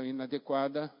situação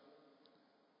inadequada,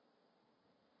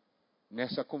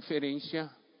 nessa conferência,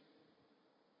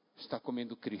 está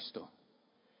comendo Cristo.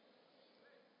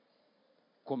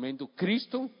 Comendo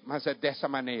Cristo, mas é dessa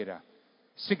maneira.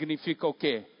 Significa o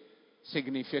quê?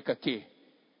 Significa que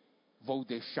vou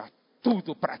deixar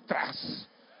tudo para trás.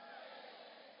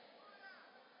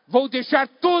 Vou deixar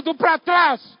tudo para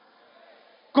trás.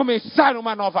 Começar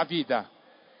uma nova vida.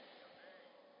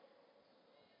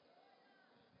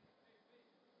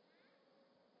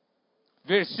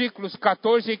 Versículos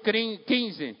 14 e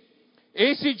 15.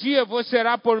 Esse dia vos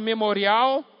será por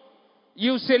memorial e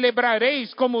o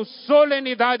celebrareis como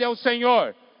solenidade ao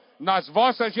Senhor. Nas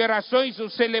vossas gerações o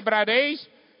celebrareis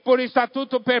por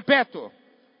estatuto perpétuo.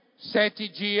 7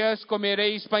 dias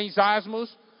comereis pães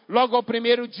asmos. Logo ao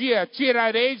primeiro dia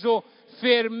tirareis o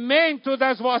fermento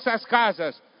das vossas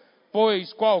casas.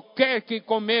 Pois qualquer que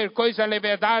comer coisa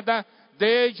levedada,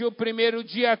 desde o primeiro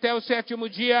dia até o 7º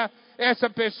dia, essa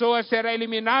pessoa será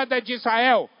eliminada de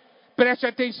Israel. Preste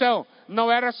atenção,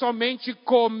 não era somente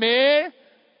comer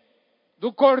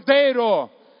do Cordeiro.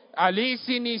 Ali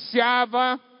se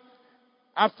iniciava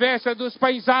a festa dos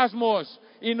pães asmos.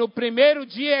 E no primeiro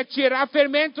dia é tirar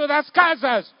fermento das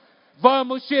casas.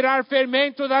 Vamos tirar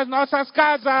fermento das nossas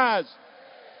casas.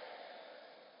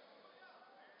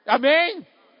 Amém?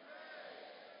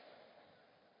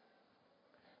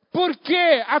 Por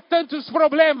que há tantos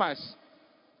problemas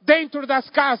dentro das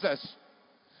casas?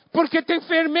 Porque tem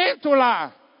fermento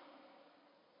lá.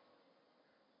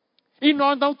 E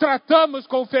nós não tratamos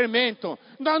com o fermento.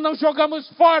 Nós não jogamos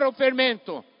fora o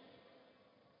fermento.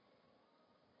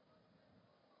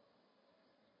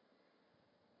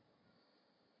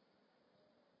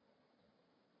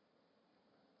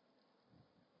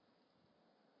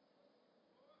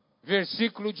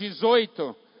 Versículo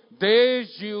 18.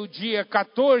 Desde o dia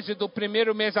 14 do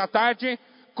primeiro mês à tarde,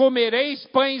 comereis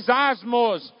pães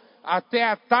asmos, até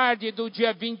a tarde do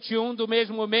dia 21 do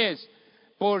mesmo mês.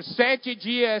 Por 7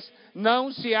 dias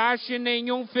não se ache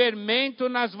nenhum fermento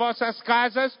nas vossas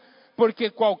casas, porque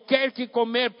qualquer que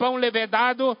comer pão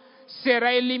levedado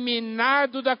será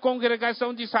eliminado da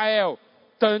congregação de Israel,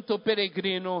 tanto o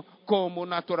peregrino como o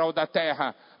natural da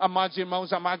terra. Amados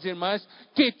irmãos, amadas irmãs,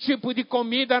 que tipo de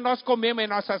comida nós comemos em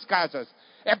nossas casas?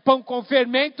 É pão com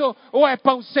fermento ou é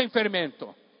pão sem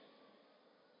fermento?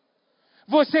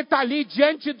 Você está ali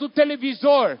diante do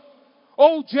televisor,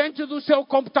 ou diante do seu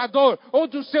computador, ou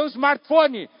do seu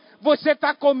smartphone. Você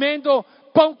está comendo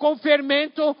pão com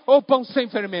fermento ou pão sem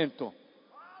fermento?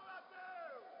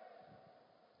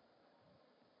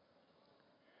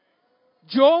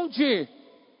 De onde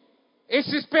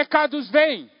esses pecados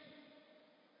vêm?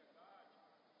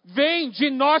 Vem de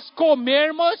nós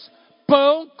comermos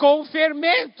pão com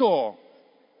fermento.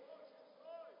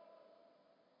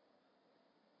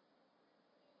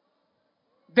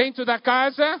 Dentro da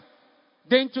casa,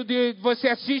 dentro de você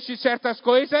assiste certas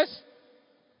coisas.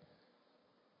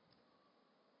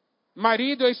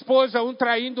 Marido ou esposa, um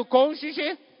traindo o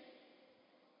cônjuge.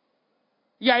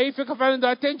 E aí fica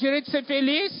falando, tem direito de ser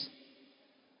feliz.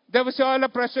 Daí você olha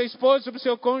para sua esposa, para o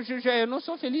seu cônjuge, eu não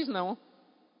sou feliz não.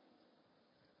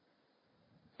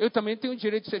 Eu também tenho o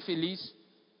direito de ser feliz.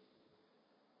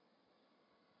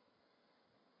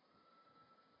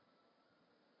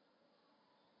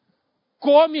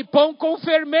 Come pão com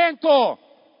fermento.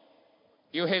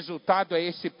 E o resultado é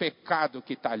esse pecado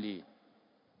que está ali.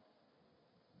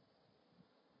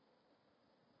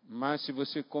 Mas se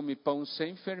você come pão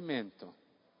sem fermento,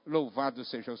 louvado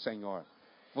seja o Senhor.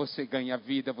 Você ganha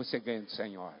vida, você ganha do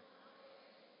Senhor.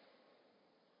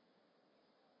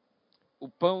 O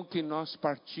pão que nós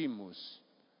partimos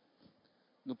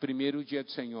no primeiro dia do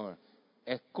Senhor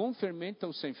é com fermento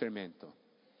ou sem fermento?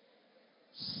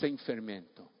 Sem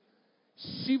fermento.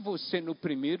 Se você no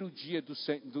primeiro dia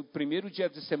do primeiro dia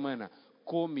da semana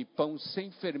come pão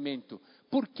sem fermento,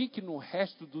 por que no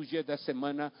resto do dia da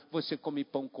semana você come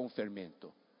pão com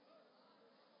fermento?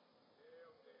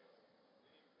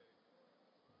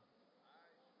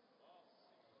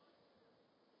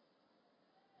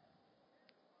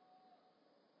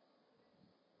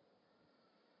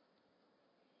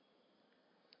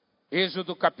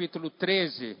 Êxodo capítulo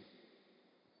 13,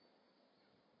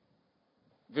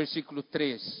 Versículo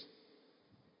 3.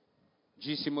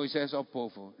 Disse Moisés ao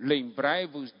povo: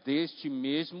 lembrai-vos deste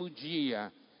mesmo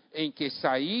dia em que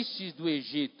saístes do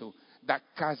Egito, da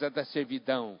casa da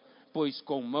servidão, pois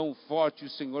com mão forte o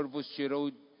Senhor vos tirou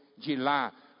de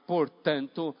lá.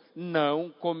 Portanto, não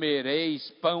comereis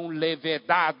pão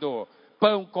levedado,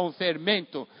 pão com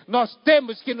fermento. Nós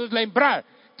temos que nos lembrar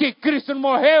que Cristo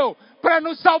morreu para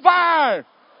nos salvar.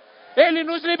 Ele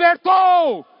nos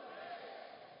libertou.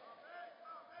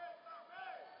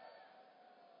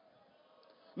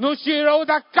 Nos tirou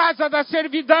da casa da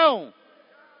servidão.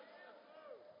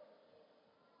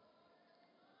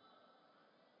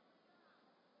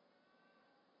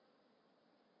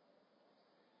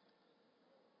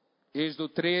 Êxodo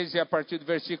 13, a partir do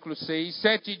versículo 6.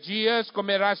 7 dias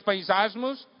comerás pães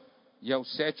asmos, e ao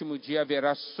 7º dia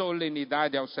haverá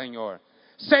solenidade ao Senhor.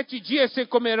 7 dias se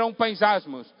comerão pães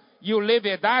asmos, e o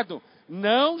levedado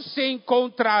não se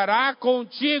encontrará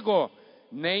contigo,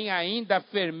 nem ainda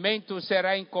fermento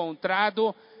será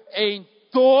encontrado em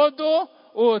todo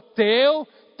o teu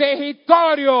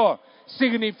território.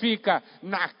 Significa,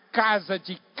 na casa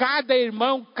de cada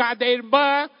irmão, cada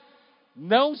irmã,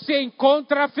 não se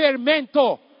encontra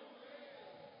fermento.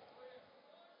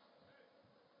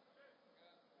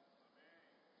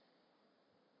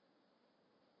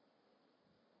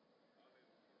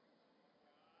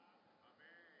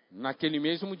 Naquele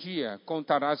mesmo dia,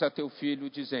 contarás a teu filho,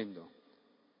 dizendo: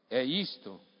 é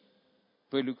isto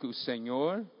pelo que o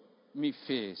Senhor me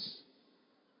fez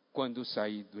quando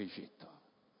saí do Egito.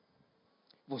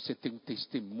 Você tem um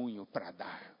testemunho para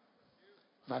dar.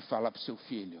 Vai falar para o seu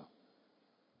filho: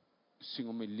 o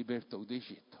Senhor me libertou do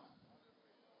Egito.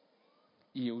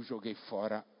 E eu joguei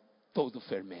fora todo o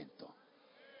fermento.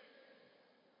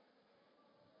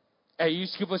 É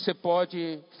isso que você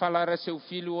pode falar a seu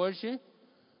filho hoje?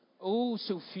 Ou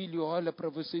seu filho olha para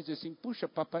você e diz assim: puxa,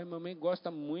 papai e mamãe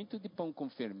gostam muito de pão com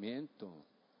fermento.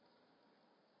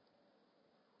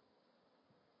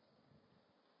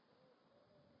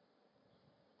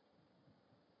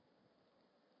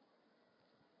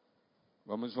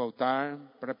 Vamos voltar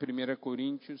para 1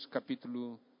 Coríntios,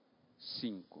 capítulo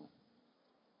 5.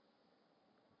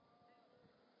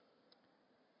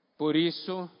 Por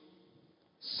isso,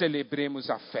 celebremos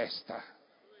a festa.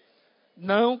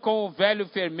 Não com o velho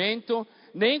fermento,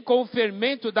 nem com o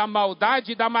fermento da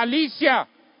maldade e da malícia,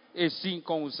 e sim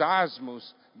com os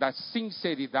asmos da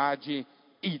sinceridade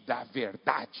e da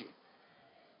verdade.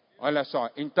 Olha só,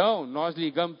 então nós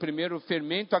ligamos primeiro o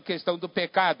fermento à questão do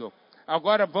pecado.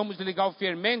 Agora vamos ligar o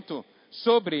fermento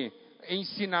sobre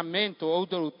ensinamento ou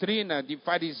doutrina de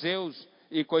fariseus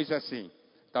e coisa assim,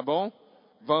 tá bom?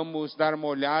 Vamos dar uma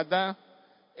olhada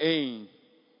em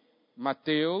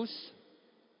Mateus,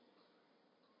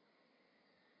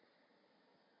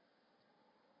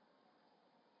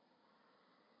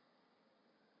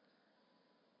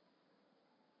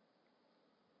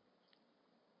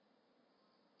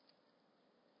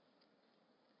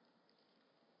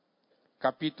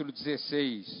 capítulo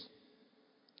 16,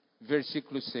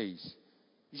 versículo 6.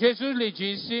 Jesus lhe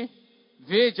disse: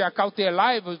 vede,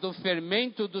 acautelai-vos do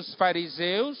fermento dos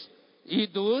fariseus e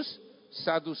dos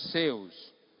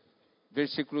saduceus.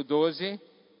 Versículo 12.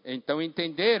 Então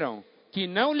entenderam que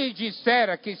não lhe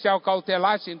dissera que se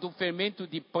acautelassem do fermento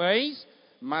de pães,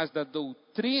 mas da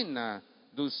doutrina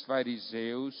dos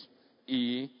fariseus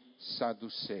e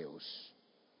saduceus.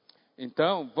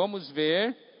 Então, vamos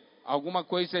ver alguma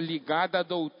coisa ligada à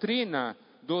doutrina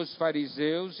dos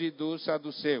fariseus e dos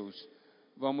saduceus.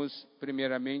 Vamos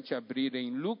primeiramente abrir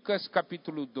em Lucas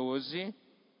capítulo 12,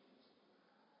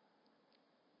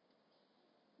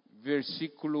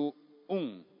 versículo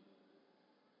 1.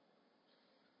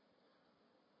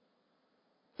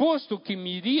 Posto que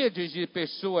miríades de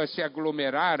pessoas se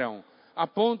aglomeraram, a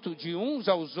ponto de uns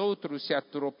aos outros se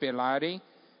atropelarem,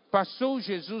 passou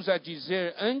Jesus a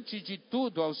dizer antes de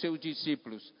tudo aos seus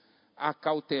discípulos: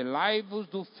 acautelai-vos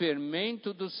do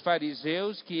fermento dos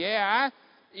fariseus, que é a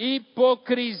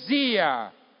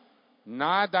hipocrisia.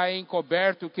 Nada é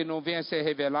encoberto que não venha a ser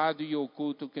revelado, e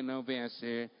oculto que não venha a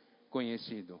ser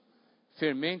conhecido.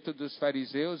 Fermento dos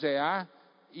fariseus é a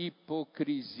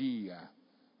hipocrisia.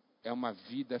 É uma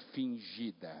vida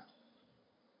fingida.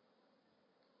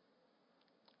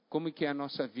 Como que é a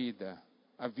nossa vida?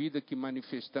 A vida que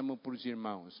manifestamos para os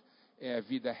irmãos, é a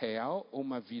vida real ou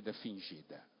uma vida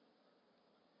fingida?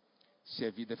 Se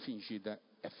a vida fingida,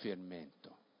 é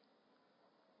fermento.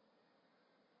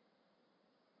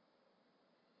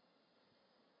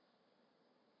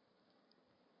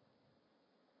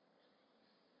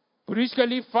 Por isso que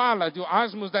ele fala de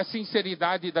asmos da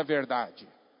sinceridade e da verdade.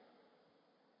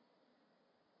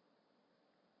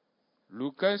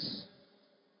 Lucas,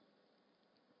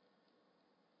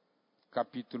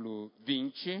 capítulo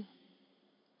 20.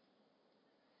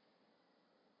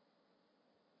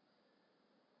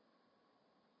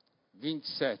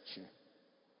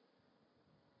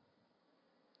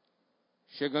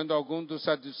 Chegando algum dos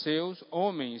saduceus,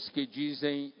 homens que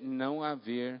dizem não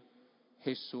haver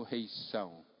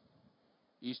ressurreição.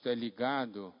 Isto é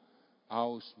ligado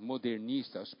aos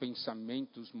modernistas, aos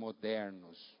pensamentos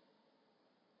modernos,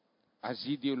 às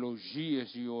ideologias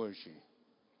de hoje.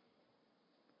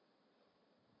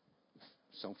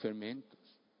 São fermentos.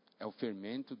 É o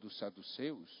fermento dos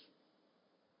saduceus.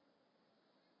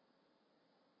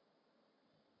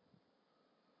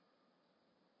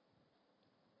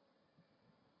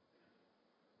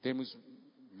 Temos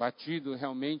batido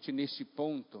realmente nesse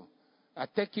ponto.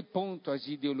 Até que ponto as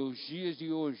ideologias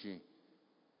de hoje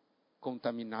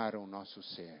contaminaram o nosso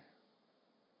ser?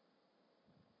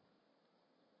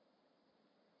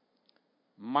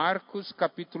 Marcos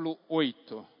capítulo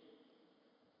 8.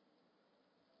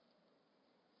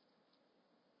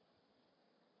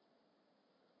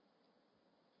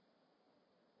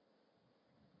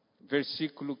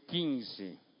 Versículo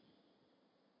 15.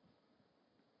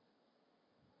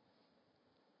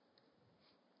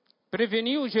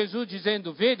 Preveniu Jesus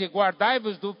dizendo: vede,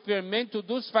 guardai-vos do fermento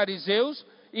dos fariseus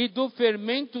e do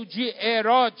fermento de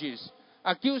Herodes.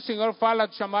 Aqui o Senhor fala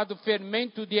do chamado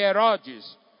fermento de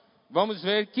Herodes. Vamos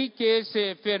ver o que é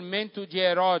esse fermento de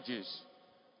Herodes.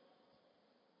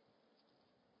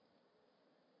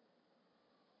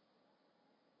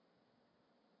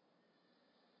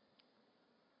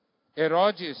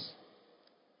 Herodes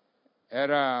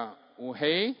era o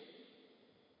rei.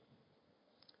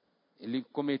 Ele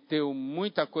cometeu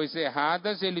muita coisa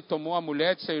errada. Ele tomou a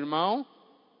mulher de seu irmão.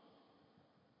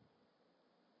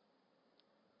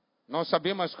 Nós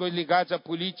sabemos as coisas ligadas à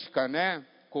política, né?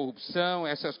 Corrupção,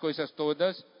 essas coisas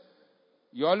todas.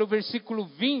 E olha o versículo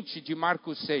 20 de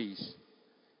Marcos 6.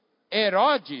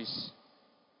 Herodes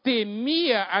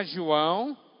temia a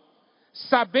João,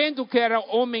 sabendo que era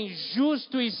homem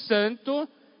justo e santo,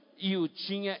 e o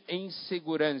tinha em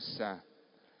segurança.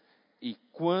 E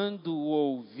quando o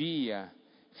ouvia,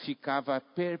 ficava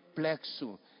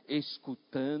perplexo,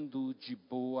 escutando-o de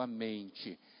boa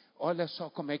mente. Olha só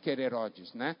como é que era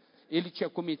Herodes, né? Ele tinha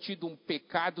cometido um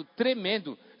pecado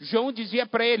tremendo. João dizia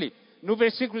para ele, no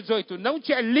versículo 18, não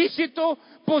te é lícito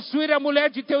possuir a mulher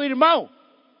de teu irmão.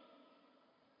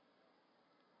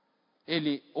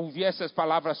 Ele ouvia essas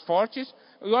palavras fortes,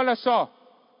 e olha só,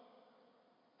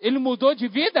 ele mudou de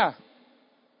vida?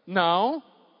 Não.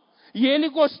 E ele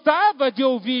gostava de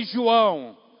ouvir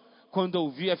João. Quando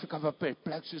ouvia, ficava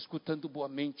perplexo, escutando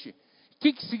boamente. O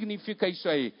que significa isso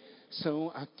aí? São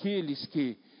aqueles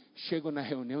que chegam na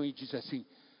reunião e dizem assim,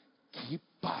 que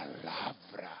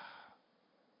palavra!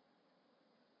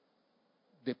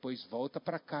 Depois volta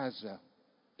para casa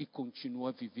e continua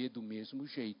a viver do mesmo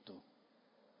jeito.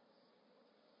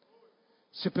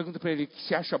 Você pergunta para ele,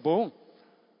 você acha bom?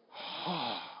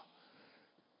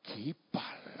 Que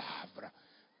palavra!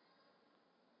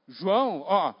 João,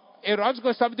 Herodes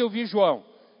gostava de ouvir João.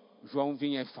 João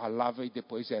vinha e falava, e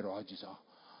depois Herodes,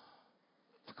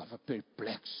 ficava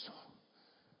perplexo.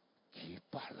 Que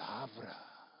palavra!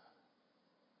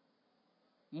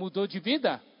 Mudou de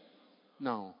vida?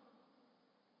 Não.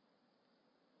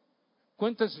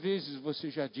 Quantas vezes você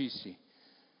já disse,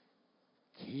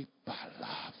 que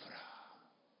palavra!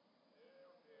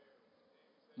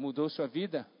 Mudou sua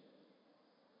vida?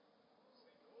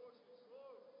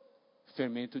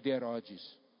 Fermento de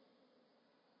Herodes.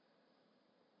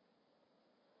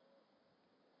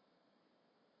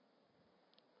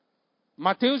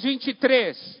 Mateus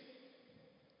 23.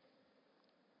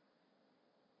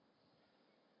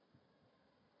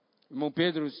 Irmão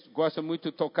Pedro gosta muito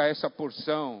de tocar essa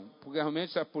porção, porque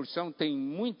realmente essa porção tem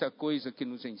muita coisa que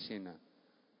nos ensina.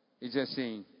 Ele diz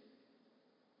assim,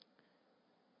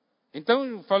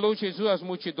 então falou Jesus às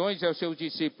multidões e aos seus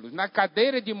discípulos, na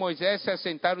cadeira de Moisés se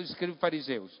assentaram os escribas e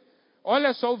fariseus.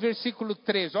 Olha só o versículo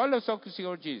 3, olha só o que o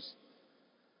Senhor diz.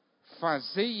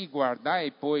 Fazei e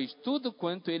guardai, pois, tudo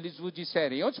quanto eles vos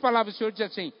disserem. Em outras palavras, o Senhor diz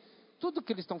assim, tudo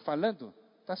que eles estão falando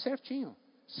está certinho,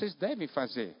 vocês devem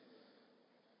fazer.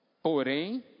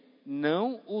 Porém,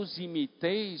 não os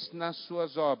imiteis nas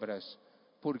suas obras,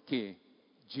 porque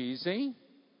dizem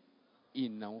e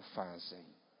não fazem.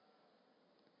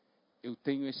 Eu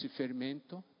tenho esse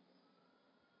fermento.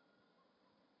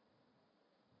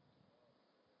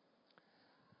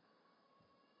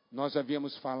 Nós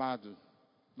havíamos falado,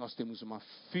 nós temos uma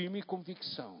firme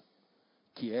convicção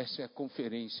que essa é a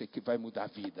conferência que vai mudar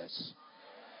vidas.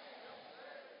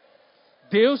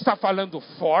 Deus está falando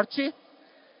forte,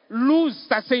 luz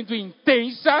está sendo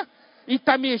intensa e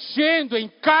está mexendo em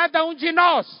cada um de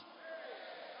nós.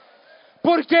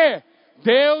 Por quê?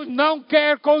 Deus não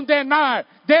quer condenar,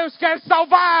 Deus quer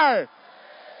salvar.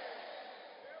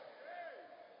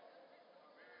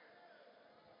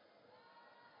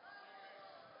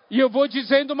 E eu vou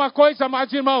dizendo uma coisa,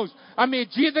 amados irmãos, à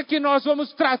medida que nós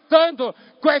vamos tratando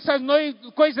com essas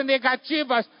coisas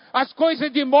negativas, as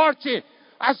coisas de morte,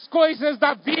 as coisas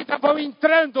da vida vão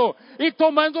entrando e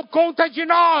tomando conta de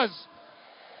nós.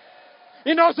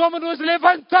 E nós vamos nos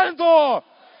levantando.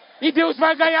 E Deus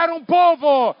vai ganhar um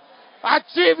povo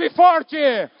ativo e forte.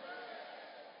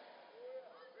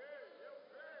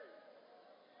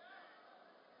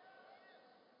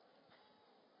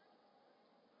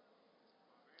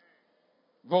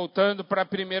 Voltando para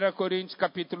 1 Coríntios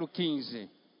capítulo 15.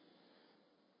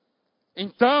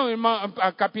 Então,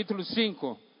 capítulo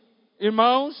 5.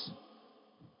 Irmãos,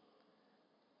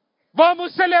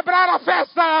 vamos celebrar a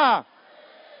festa!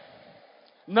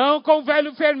 Não com o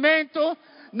velho fermento,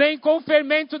 nem com o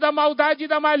fermento da maldade e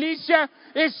da malícia,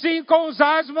 e sim com os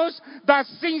asmos da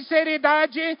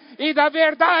sinceridade e da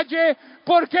verdade.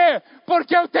 Por quê?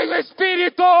 Porque eu tenho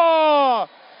Espírito!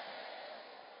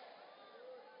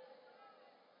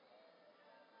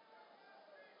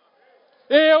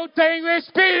 Eu tenho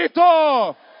Espírito!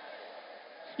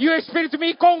 E o Espírito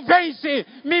me convence,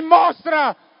 me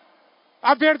mostra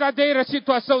a verdadeira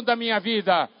situação da minha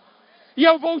vida. E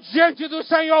eu vou diante do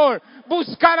Senhor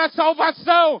buscar a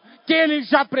salvação que Ele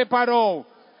já preparou.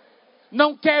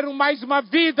 Não quero mais uma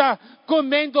vida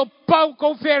comendo pão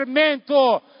com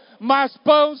fermento, mas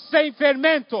pão sem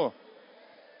fermento.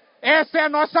 Essa é a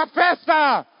nossa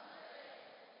festa.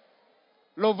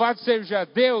 Louvado seja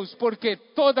Deus, porque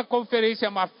toda conferência é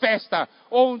uma festa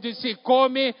onde se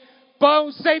come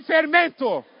pão sem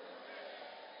fermento.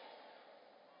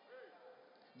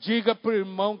 Diga para o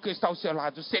irmão que está ao seu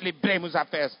lado, celebremos a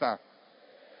festa.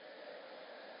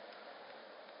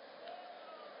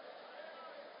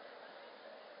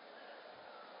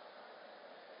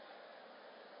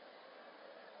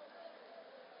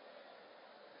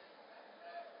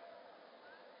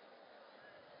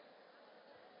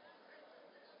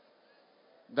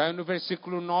 Daí no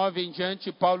versículo 9 em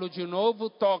diante, Paulo de novo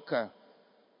toca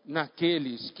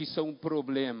naqueles que são um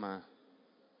problema.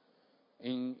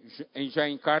 Já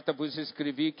em carta vos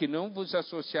escrevi que não vos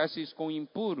associasseis com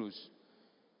impuros.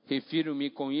 Refiro-me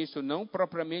com isso não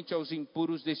propriamente aos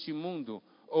impuros deste mundo,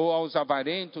 ou aos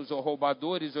avarentos, ou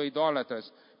roubadores, ou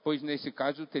idólatras, pois nesse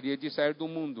caso teria de sair do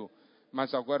mundo.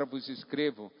 Mas agora vos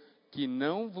escrevo que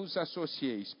não vos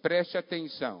associeis, preste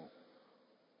atenção,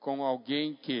 com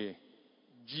alguém que,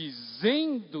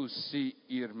 dizendo-se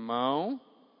irmão,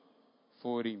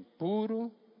 for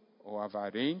impuro, ou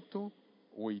avarento,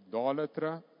 ou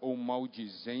idólatra, ou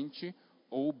maldizente,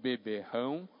 ou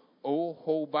beberrão, ou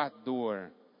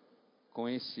roubador. Com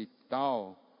esse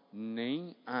tal,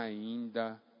 nem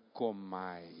ainda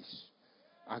comais.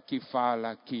 Aqui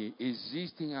fala que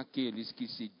existem aqueles que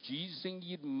se dizem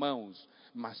irmãos,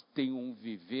 mas têm um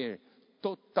viver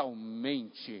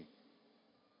totalmente,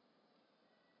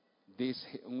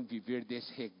 um viver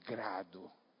desregrado,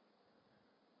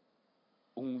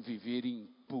 um viver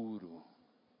impuro.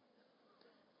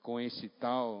 Com esse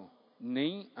tal,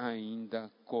 nem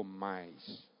ainda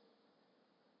comais.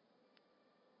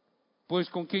 Pois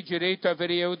com que direito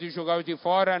haveria eu de julgar os de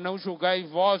fora, não julgai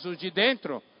vós os de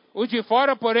dentro? O de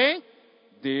fora, porém,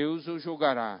 Deus o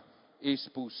julgará.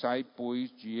 Expulsai, pois,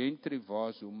 de entre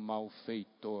vós o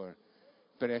malfeitor.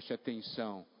 Preste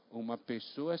atenção, uma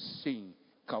pessoa assim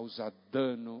causa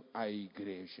dano à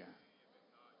igreja.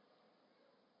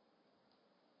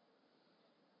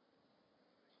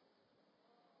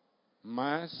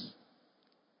 Mas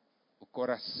o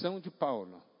coração de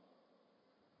Paulo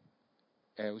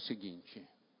é o seguinte: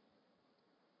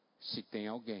 se tem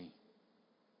alguém,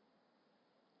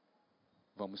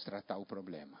 vamos tratar o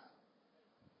problema.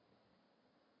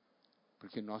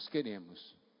 Porque nós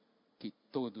queremos que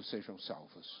todos sejam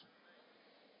salvos.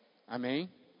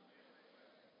 Amém?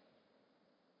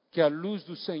 Que a luz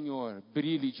do Senhor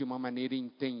brilhe de uma maneira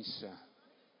intensa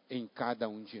em cada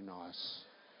um de nós.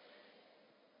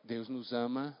 Deus nos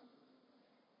ama,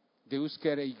 Deus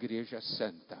quer a igreja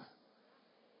santa.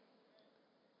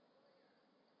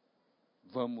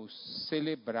 Vamos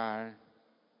celebrar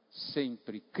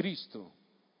sempre Cristo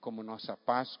como nossa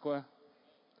Páscoa,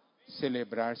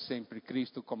 celebrar sempre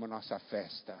Cristo como nossa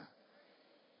festa.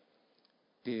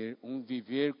 Ter um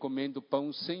viver comendo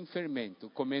pão sem fermento,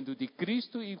 comendo de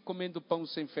Cristo e comendo pão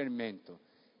sem fermento.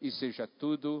 E seja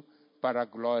tudo para a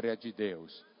glória de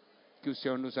Deus. Que o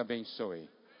Senhor nos abençoe.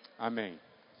 Amém.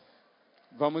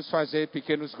 vamos fazer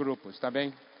pequenos grupos, tá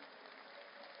bem?